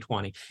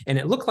 2020, and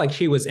it looked like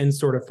she was in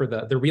sort of for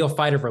the real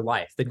fight of her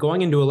life. That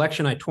going into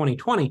election night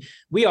 2020,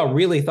 we all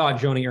really thought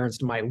Joni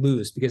Ernst might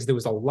lose because there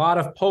was a lot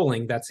of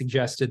polling that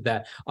suggested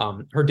that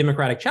her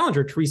Democratic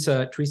challenger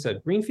Teresa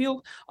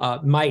Greenfield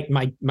might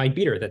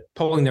beat her. That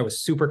polling there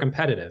was super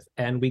competitive,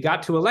 and we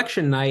got to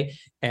election night.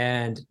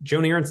 And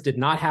Joni Ernst did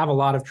not have a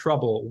lot of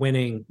trouble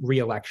winning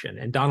re-election.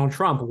 And Donald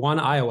Trump won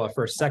Iowa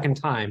for a second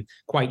time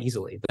quite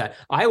easily. That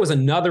Iowa is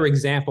another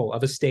example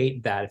of a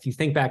state that, if you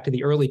think back to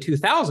the early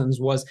 2000s,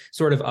 was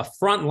sort of a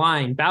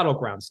frontline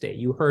battleground state.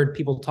 You heard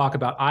people talk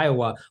about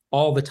Iowa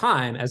all the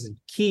time as a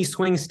key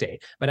swing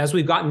state. But as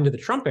we've gotten into the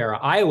Trump era,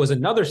 Iowa is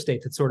another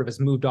state that sort of has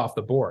moved off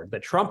the board.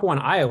 That Trump won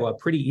Iowa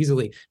pretty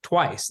easily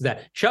twice.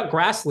 That Chuck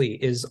Grassley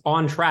is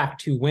on track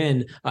to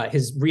win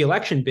his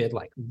re-election bid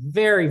like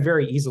very,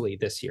 very easily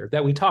this year.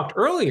 That we talked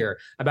earlier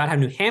about how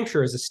New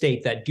Hampshire is a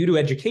state that, due to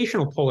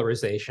educational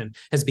polarization,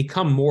 has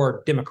become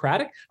more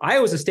Democratic.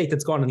 Iowa is a state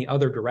that's gone in the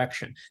other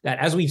direction. That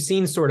as we've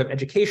seen sort of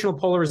educational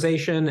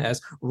polarization, as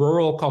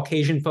rural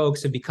Caucasian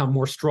folks have become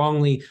more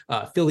strongly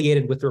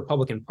affiliated with the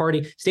Republican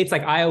Party, states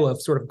like Iowa have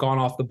sort of gone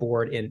off the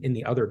board in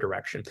the other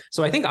direction.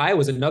 So I think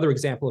Iowa is another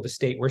example of a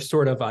state where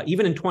sort of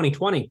even in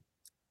 2020,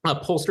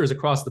 pollsters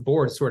across the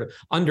board sort of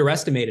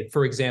underestimated,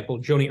 for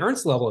example, Joni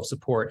Ernst's level of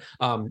support.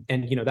 And,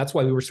 that's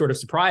why we were sort of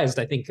surprised,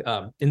 I think,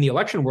 in the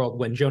election world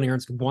when Joni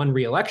Ernst won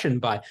re-election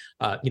by,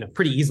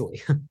 pretty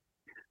easily.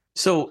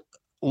 So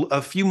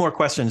a few more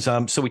questions.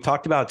 So we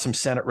talked about some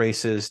Senate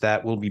races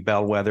that will be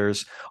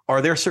bellwethers.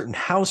 Are there certain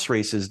House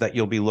races that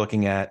you'll be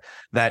looking at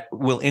that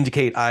will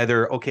indicate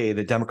either, okay,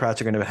 the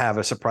Democrats are going to have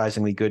a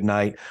surprisingly good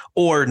night,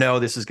 or no,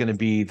 this is going to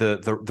be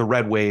the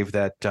red wave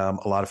that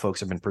a lot of folks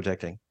have been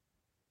predicting?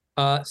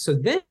 So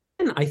then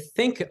I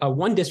think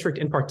one district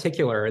in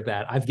particular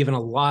that I've given a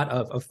lot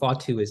of thought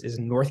to is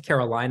North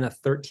Carolina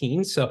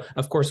 13. So,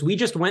 of course, we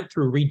just went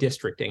through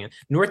redistricting. And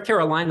North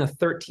Carolina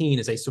 13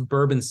 is a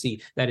suburban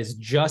seat that is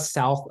just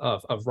south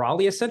of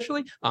Raleigh,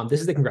 essentially. This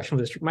is the congressional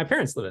district my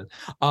parents live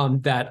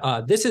in.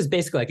 This is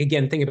basically, like,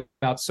 again, thinking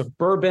about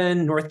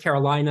suburban North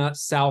Carolina,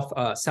 south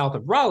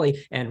of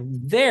Raleigh. And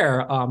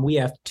there we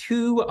have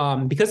two,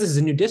 because this is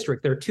a new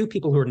district, there are two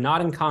people who are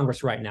not in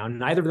Congress right now.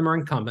 Neither of them are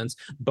incumbents.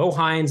 Bo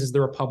Hines is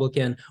the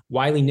Republican,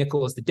 Wiley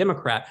Nickel is the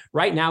Democrat.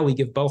 Right now, we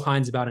give Bo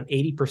Hines about an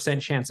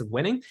 80% chance of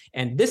winning.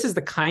 And this is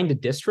the kind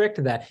of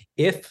district that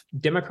if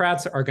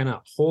Democrats are going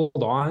to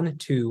hold on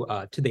to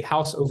the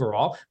House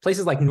overall,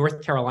 places like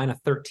North Carolina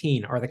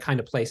 13 are the kind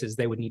of places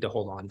they would need to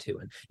hold on to.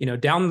 And, you know,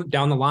 down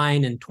the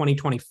line in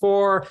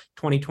 2024,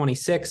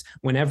 2026,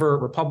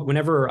 whenever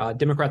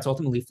Democrats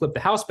ultimately flip the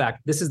House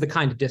back, this is the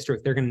kind of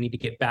district they're going to need to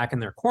get back in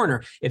their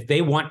corner if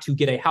they want to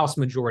get a House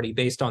majority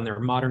based on their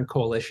modern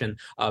coalition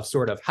of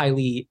sort of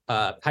highly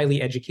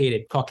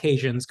educated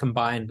Caucasians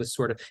combined with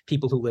sort of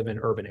people who live in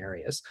urban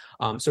areas.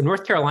 So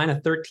North Carolina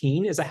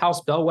 13 is a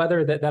House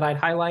bellwether that I'd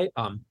highlight.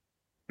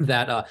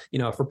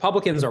 If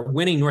Republicans are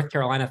winning North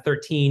Carolina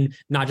 13,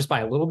 not just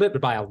by a little bit,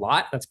 but by a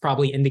lot, that's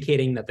probably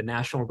indicating that the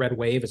national red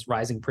wave is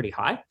rising pretty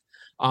high.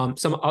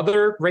 Some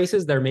other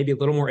races that are maybe a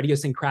little more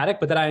idiosyncratic,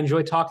 but that I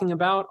enjoy talking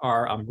about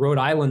are Rhode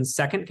Island's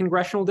 2nd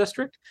congressional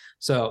district.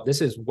 So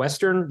this is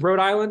Western Rhode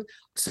Island.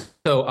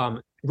 So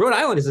Rhode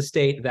Island is a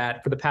state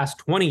that for the past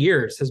 20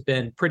 years has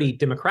been pretty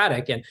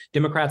Democratic, and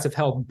Democrats have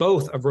held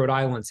both of Rhode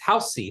Island's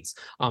House seats.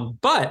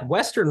 But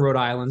Western Rhode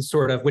Island,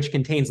 which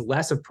contains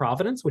less of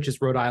Providence, which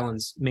is Rhode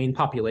Island's main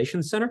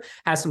population center,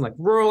 has some like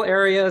rural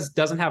areas,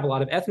 doesn't have a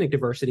lot of ethnic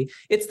diversity.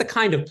 It's the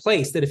kind of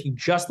place that if you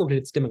just looked at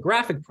its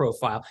demographic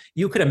profile,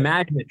 you could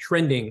imagine it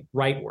trending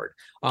rightward.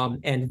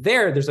 And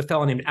there's a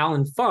fellow named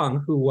Alan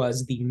Fung, who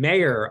was the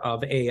mayor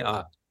of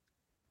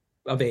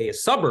a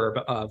suburb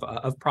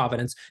of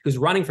Providence, who's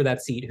running for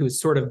that seat, who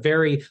is sort of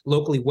very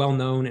locally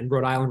well-known in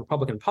Rhode Island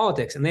Republican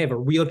politics, and they have a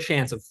real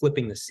chance of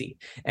flipping the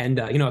seat. And,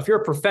 if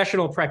you're a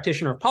professional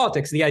practitioner of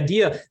politics, the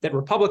idea that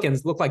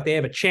Republicans look like they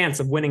have a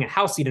chance of winning a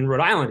House seat in Rhode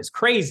Island is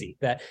crazy.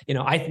 That,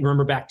 I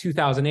remember back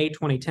 2008,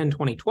 2010,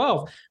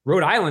 2012,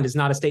 Rhode Island is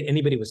not a state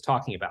anybody was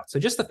talking about. So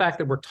just the fact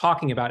that we're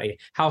talking about a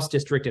House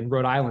district in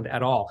Rhode Island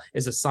at all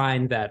is a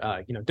sign that,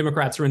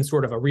 Democrats are in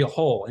sort of a real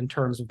hole in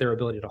terms of their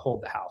ability to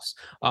hold the House.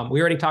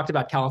 We already talked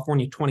about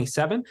California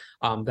 27,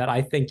 that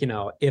I think,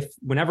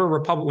 whenever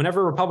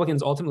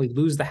Republicans ultimately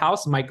lose the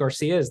House, Mike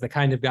Garcia is the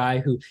kind of guy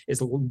who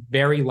is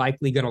very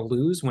likely going to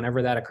lose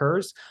whenever that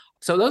occurs.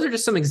 So those are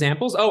just some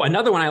examples. Oh,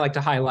 another one I like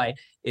to highlight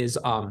is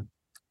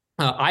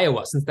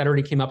Iowa, since that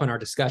already came up in our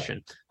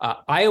discussion.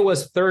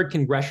 Iowa's 3rd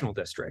congressional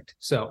district.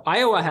 So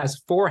Iowa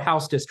has 4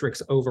 House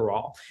districts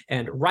overall.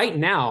 And right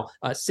now,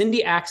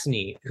 Cindy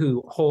Axne,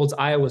 who holds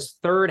Iowa's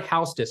 3rd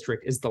House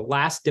district, is the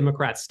last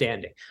Democrat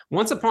standing.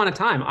 Once upon a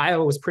time,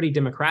 Iowa was pretty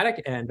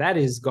Democratic, and that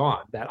is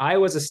gone. That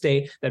Iowa's a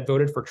state that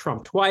voted for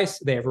Trump twice.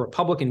 They have a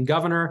Republican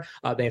governor.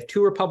 They have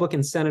 2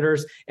 Republican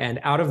senators. And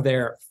out of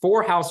their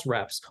 4 House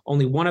reps,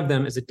 only one of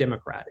them is a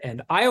Democrat.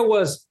 And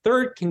Iowa's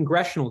 3rd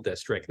congressional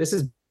district, this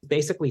is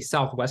basically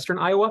southwestern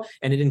Iowa,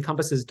 and it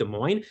encompasses Des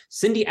Moines.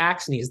 Cindy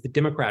Axne is the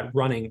Democrat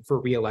running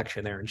for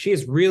re-election there, and she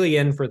is really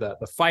in for the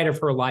fight of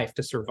her life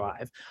to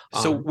survive.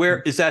 So where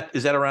is that?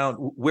 Is that around?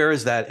 Where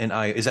is that in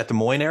Iowa? Is that Des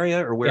Moines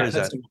area, or where is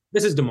that?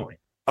 This is Des Moines.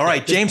 All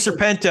right, James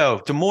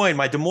Serpento, Des Moines,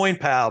 my Des Moines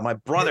pal, my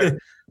brother.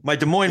 My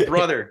Des Moines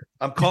brother,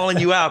 I'm calling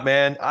you out,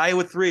 man.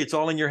 Iowa 3, it's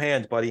all in your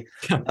hands, buddy.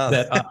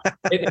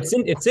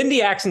 If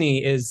Cindy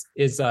Axne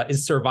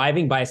is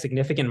surviving by a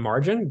significant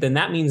margin, then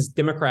that means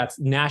Democrats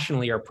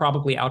nationally are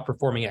probably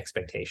outperforming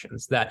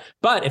expectations.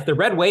 But if the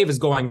red wave is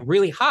going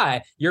really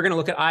high, you're going to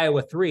look at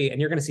Iowa 3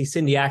 and you're going to see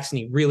Cindy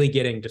Axne really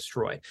getting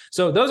destroyed.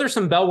 So those are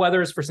some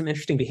bellwethers for some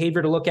interesting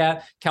behavior to look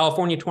at.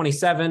 California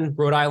 27,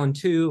 Rhode Island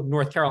 2,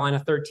 North Carolina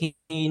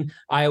 13,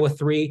 Iowa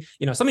 3.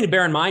 Something to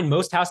bear in mind,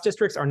 most House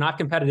districts are not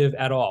competitive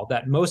at all.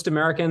 That most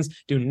Americans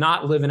do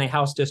not live in a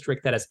House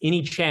district that has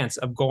any chance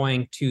of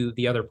going to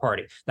the other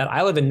party. That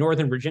I live in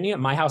Northern Virginia,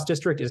 my House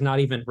district is not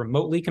even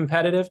remotely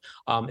competitive.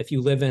 If you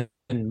live in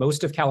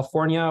most of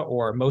California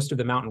or most of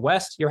the Mountain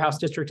West, your House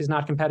district is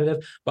not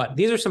competitive. But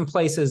these are some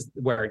places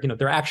where,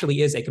 there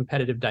actually is a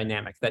competitive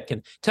dynamic that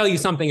can tell you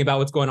something about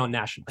what's going on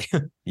nationally.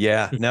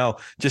 Yeah, no,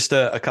 just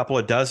a couple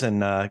of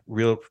dozen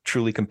real,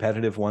 truly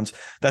competitive ones.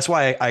 That's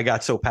why I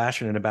got so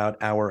passionate about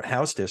our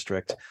House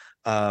district.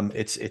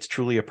 It's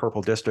truly a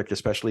purple district,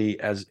 especially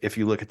as if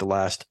you look at the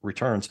last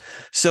returns.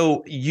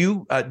 So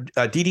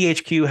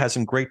DDHQ has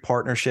some great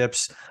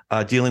partnerships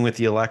dealing with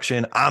the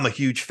election. I'm a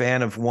huge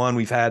fan of one.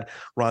 We've had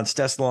Ron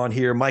Stessel on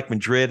here. Mike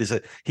Madrid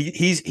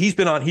he's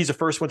been on. He's the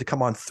first one to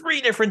come on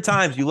 3 different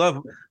times. We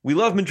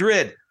love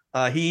Madrid.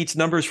 He eats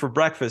numbers for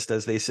breakfast,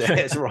 as they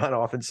say, as Ron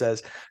often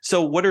says.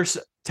 So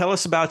tell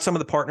us about some of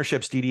the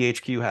partnerships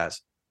DDHQ has.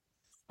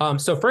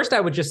 So first,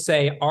 I would just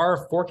say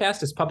our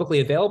forecast is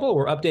publicly available.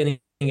 We're updating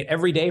it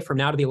every day from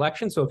now to the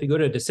election. So if you go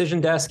to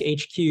Decision Desk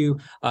HQ,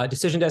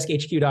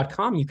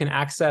 decisiondeskhq.com, you can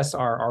access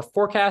our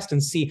forecast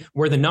and see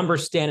where the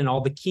numbers stand in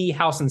all the key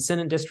House and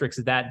Senate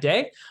districts that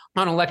day.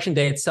 On election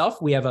day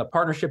itself, we have a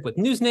partnership with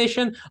News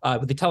Nation,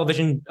 with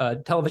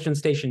the television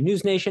station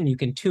News Nation. You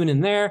can tune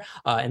in there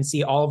and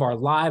see all of our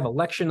live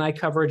election night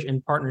coverage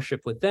in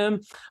partnership with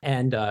them.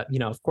 And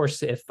of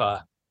course, if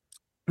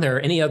there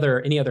are any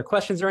other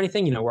questions or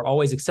anything, we're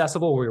always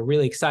accessible. We're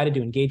really excited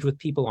to engage with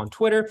people on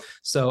Twitter.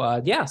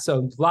 So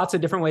so lots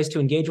of different ways to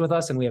engage with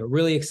us, and we have a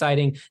really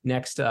exciting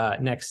next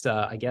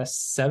I guess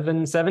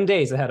seven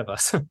days ahead of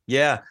us.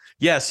 Yeah.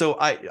 So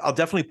I'll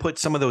definitely put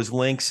some of those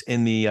links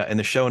in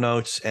the show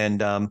notes.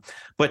 And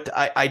but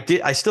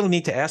I still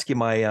need to ask you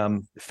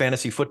my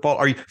fantasy football.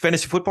 Are you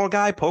fantasy football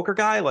guy, poker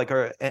guy,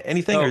 or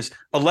anything? Or is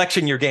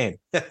election your game?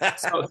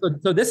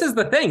 So this is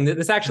the thing.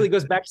 This actually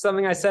goes back to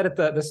something I said at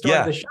the start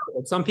of the show.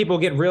 Some people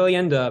get really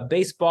into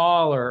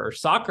baseball or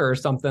soccer or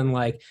something.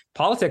 Like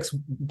politics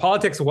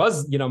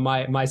was,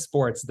 my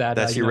sports.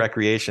 That's your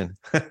recreation.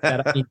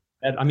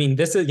 I mean,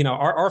 this is,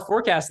 our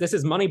forecast, this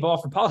is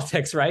Moneyball for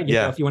politics, right? You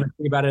know, if you want to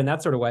think about it in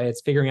that sort of way,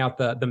 it's figuring out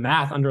the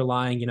math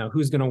underlying,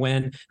 who's going to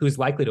win, who's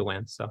likely to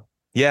win. So.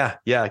 Yeah.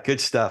 Good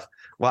stuff.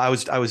 Well,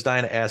 I was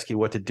dying to ask you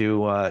what to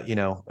do,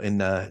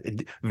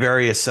 in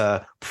various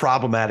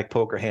problematic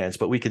poker hands,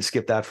 but we could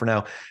skip that for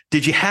now.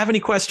 Did you have any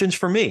questions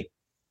for me?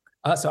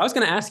 So I was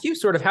going to ask you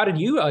sort of, how did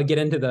you get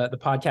into the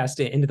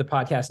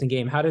podcasting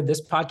game? How did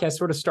this podcast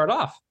sort of start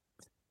off?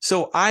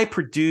 So I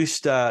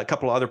produced a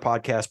couple of other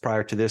podcasts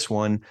prior to this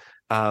one.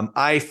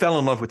 I fell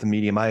in love with the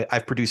medium.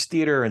 I've produced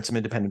theater and some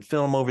independent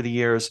film over the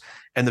years.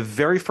 And the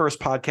very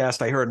first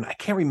podcast I heard, and I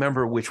can't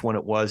remember which one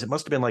it was. It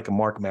must have been like a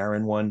Mark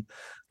Maron one.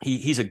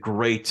 He's a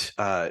great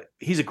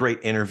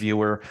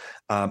interviewer.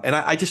 And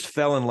I just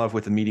fell in love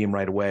with the medium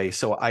right away.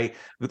 So I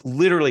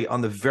literally,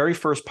 on the very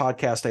first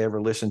podcast I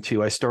ever listened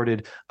to, I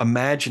started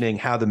imagining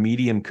how the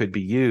medium could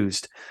be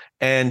used.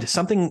 And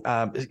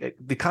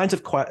the kinds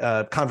of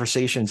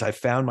conversations I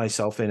found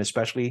myself in,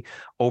 especially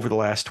over the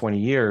last 20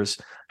 years,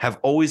 have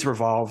always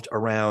revolved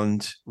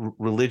around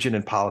religion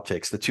and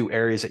politics, the two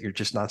areas that you're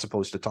just not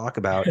supposed to talk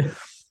about.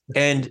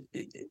 And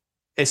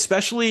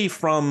especially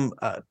from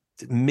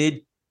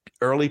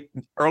early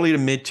to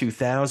mid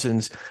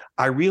 2000s,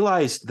 I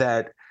realized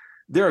that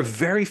there are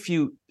very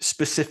few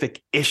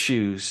specific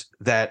issues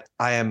that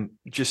I am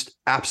just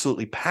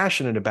absolutely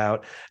passionate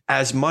about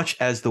as much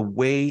as the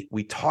way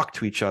we talk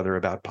to each other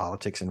about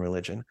politics and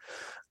religion.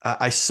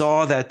 I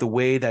saw that the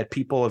way that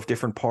people of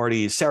different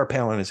parties, Sarah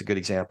Palin is a good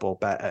example,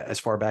 as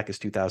far back as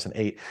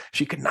 2008,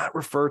 she could not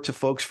refer to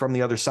folks from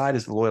the other side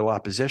as the loyal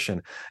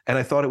opposition. And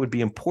I thought it would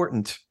be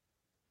important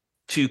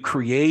to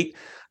create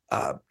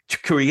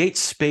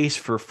space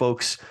for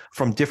folks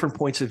from different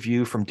points of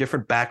view, from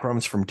different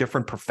backgrounds, from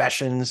different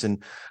professions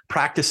and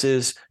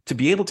practices, to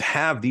be able to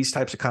have these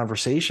types of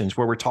conversations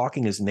where we're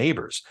talking as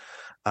neighbors,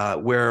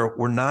 where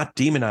we're not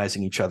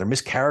demonizing each other,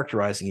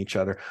 mischaracterizing each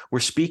other. We're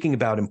speaking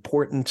about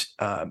important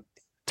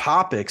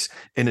topics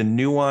in a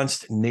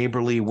nuanced,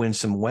 neighborly,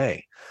 winsome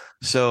way.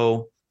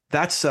 So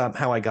that's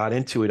how I got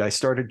into it. I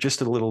started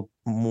just a little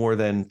more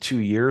than 2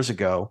 years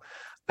ago,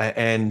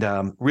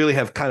 and really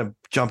have kind of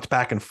jumped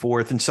back and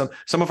forth. And some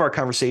of our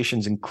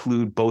conversations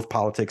include both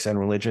politics and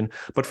religion,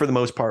 but for the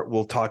most part,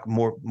 we'll talk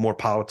more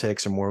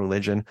politics and more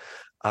religion.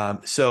 I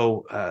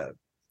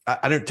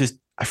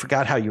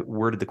forgot how you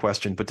worded the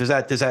question, but does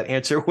that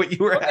answer what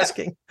you were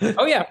asking?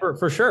 Oh yeah,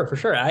 for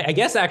sure. I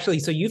guess actually,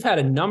 so you've had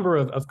a number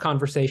of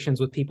conversations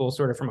with people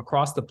sort of from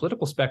across the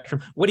political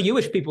spectrum. What do you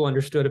wish people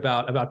understood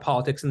about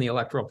politics and the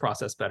electoral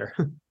process better?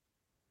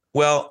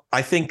 Well,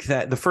 I think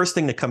that the first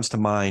thing that comes to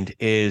mind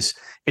is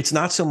it's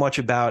not so much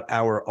about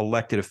our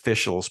elected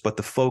officials, but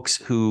the folks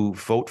who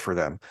vote for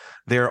them.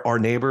 There are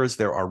neighbors,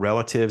 there are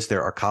relatives,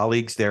 there are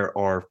colleagues, there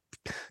are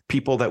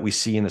people that we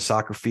see in the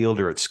soccer field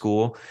or at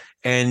school.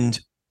 And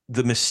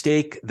the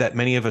mistake that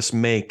many of us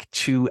make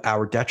to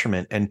our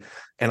detriment, and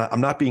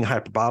I'm not being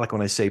hyperbolic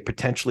when I say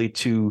potentially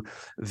to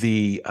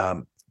the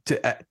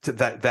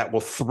that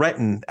will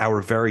threaten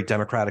our very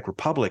democratic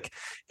republic,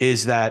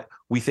 is that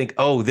we think,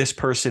 oh, this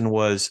person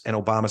was an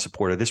Obama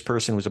supporter, this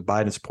person was a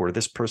Biden supporter,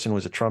 this person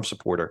was a Trump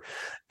supporter.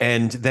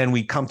 And then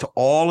we come to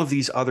all of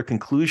these other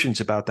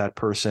conclusions about that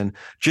person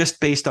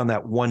just based on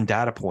that one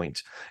data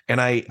point.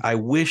 And I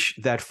wish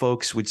that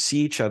folks would see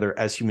each other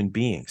as human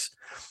beings.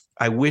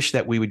 I wish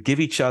that we would give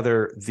each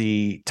other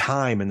the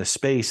time and the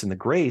space and the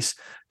grace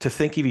to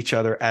think of each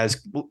other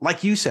as,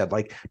 like you said,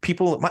 like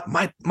people,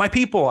 my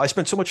people. I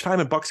spent so much time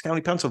in Bucks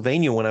County,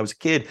 Pennsylvania when I was a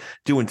kid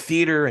doing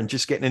theater and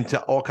just getting into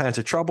all kinds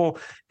of trouble.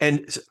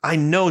 And I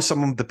know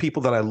some of the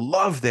people that I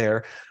love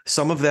there,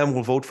 some of them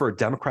will vote for a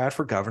Democrat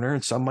for governor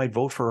and some might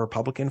vote for a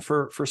Republican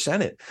for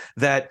Senate.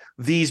 That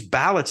these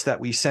ballots that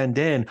we send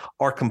in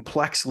are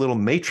complex little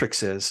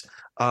matrices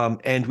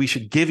And we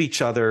should give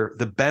each other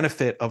the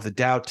benefit of the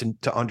doubt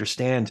to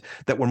understand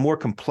that we're more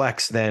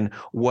complex than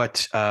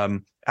what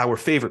our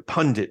favorite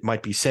pundit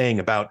might be saying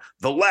about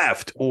the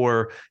left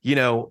or,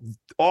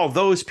 all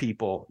those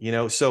people,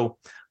 So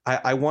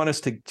I want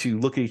us to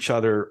look at each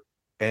other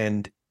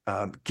and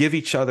give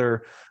each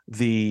other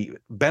the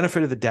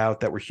benefit of the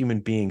doubt that we're human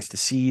beings, to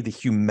see the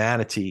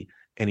humanity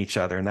in each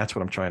other. And that's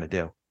what I'm trying to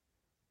do.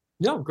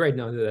 No, great.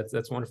 No,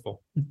 that's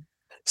wonderful.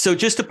 So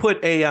just to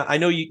put I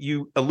know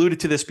you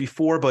alluded to this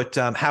before, but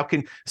how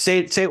can, say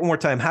it one more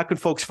time, how can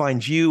folks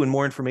find you and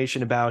more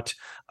information about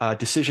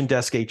Decision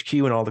Desk HQ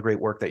and all the great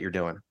work that you're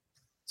doing?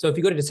 So if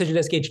you go to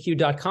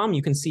decisiondeskhq.com,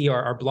 you can see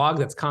our blog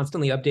that's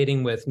constantly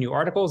updating with new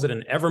articles at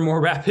an ever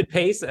more rapid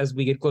pace as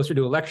we get closer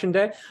to Election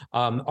Day.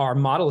 Our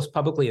model is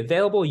publicly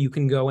available. You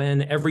can go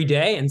in every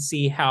day and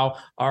see how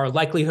our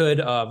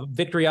likelihood of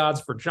victory odds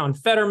for John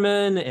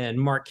Fetterman and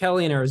Mark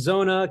Kelly in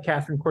Arizona,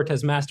 Catherine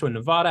Cortez Masto in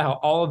Nevada, how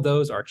all of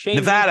those are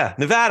changing. Nevada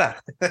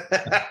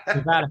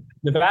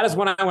is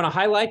one I want to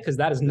highlight because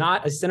that is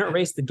not a Senate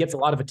race that gets a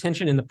lot of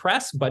attention in the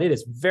press, but it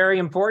is very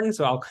important.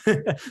 So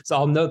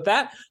I'll note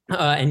that.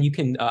 And you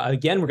can,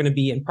 again, we're going to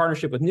be in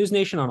partnership with News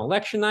Nation on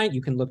election night.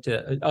 You can look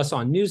to us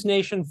on News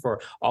Nation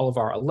for all of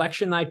our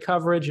election night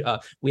coverage.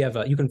 We have,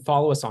 you can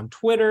follow us on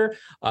Twitter.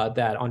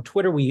 That on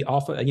Twitter, we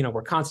often,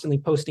 we're constantly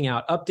posting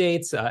out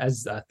updates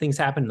as things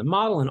happen in the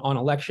model, and on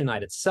election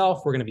night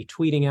itself, we're going to be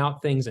tweeting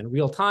out things in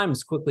real time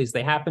as quickly as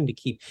they happen to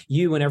keep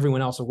you and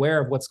everyone else aware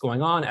of what's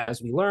going on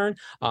as we learn.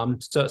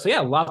 So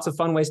yeah, lots of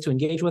fun ways to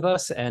engage with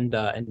us, and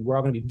we're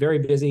all going to be very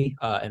busy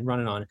and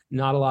running on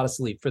not a lot of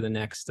sleep for the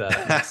next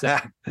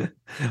session.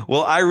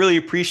 Well, I really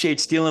appreciate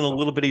stealing a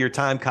little bit of your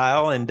time,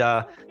 Kyle. And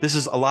this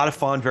is a lot of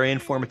fun, very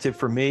informative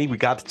for me. We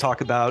got to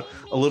talk about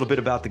a little bit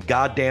about the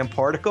goddamn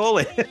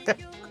particle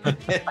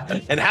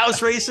and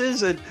house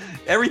races and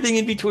everything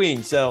in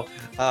between. So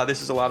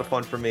this is a lot of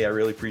fun for me. I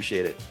really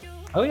appreciate it.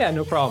 Oh, yeah,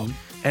 no problem.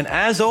 And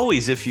as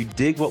always, if you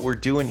dig what we're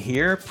doing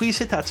here, please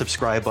hit that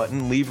subscribe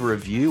button, leave a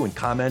review and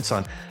comments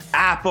on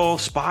Apple,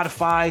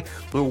 Spotify,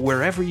 or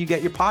wherever you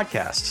get your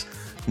podcasts.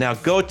 Now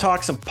go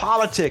talk some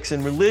politics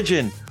and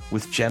religion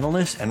with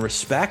gentleness and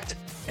respect,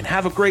 and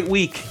have a great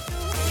week.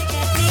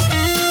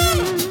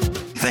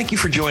 Thank you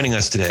for joining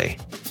us today.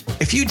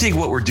 If you dig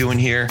what we're doing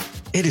here,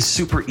 it is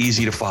super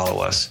easy to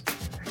follow us.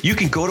 You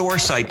can go to our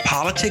site,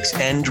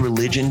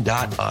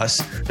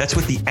 politicsandreligion.us. That's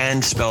with the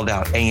and spelled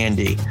out,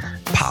 A-N-D.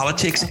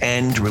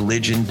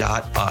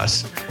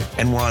 Politicsandreligion.us.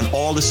 And we're on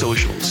all the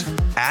socials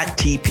at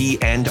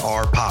TP and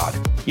R Pod.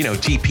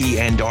 TP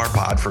and R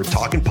Pod for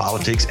Talking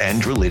Politics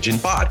and Religion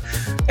Pod.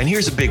 And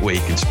here's a big way you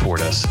can support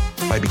us: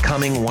 by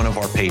becoming one of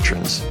our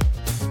patrons.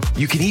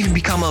 You can even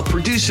become a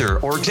producer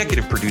or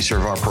executive producer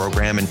of our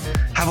program and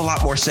have a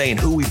lot more say in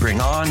who we bring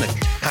on, the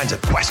kinds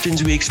of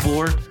questions we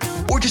explore,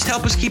 or just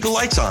help us keep the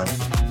lights on.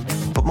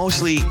 But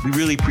mostly, we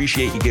really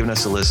appreciate you giving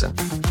us a listen.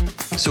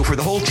 So for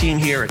the whole team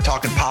here at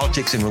Talking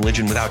Politics and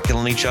Religion Without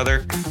Killing Each Other,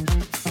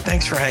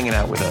 thanks for hanging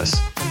out with us.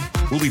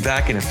 We'll be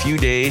back in a few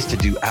days to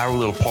do our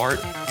little part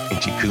in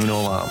Tikkun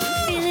Olam.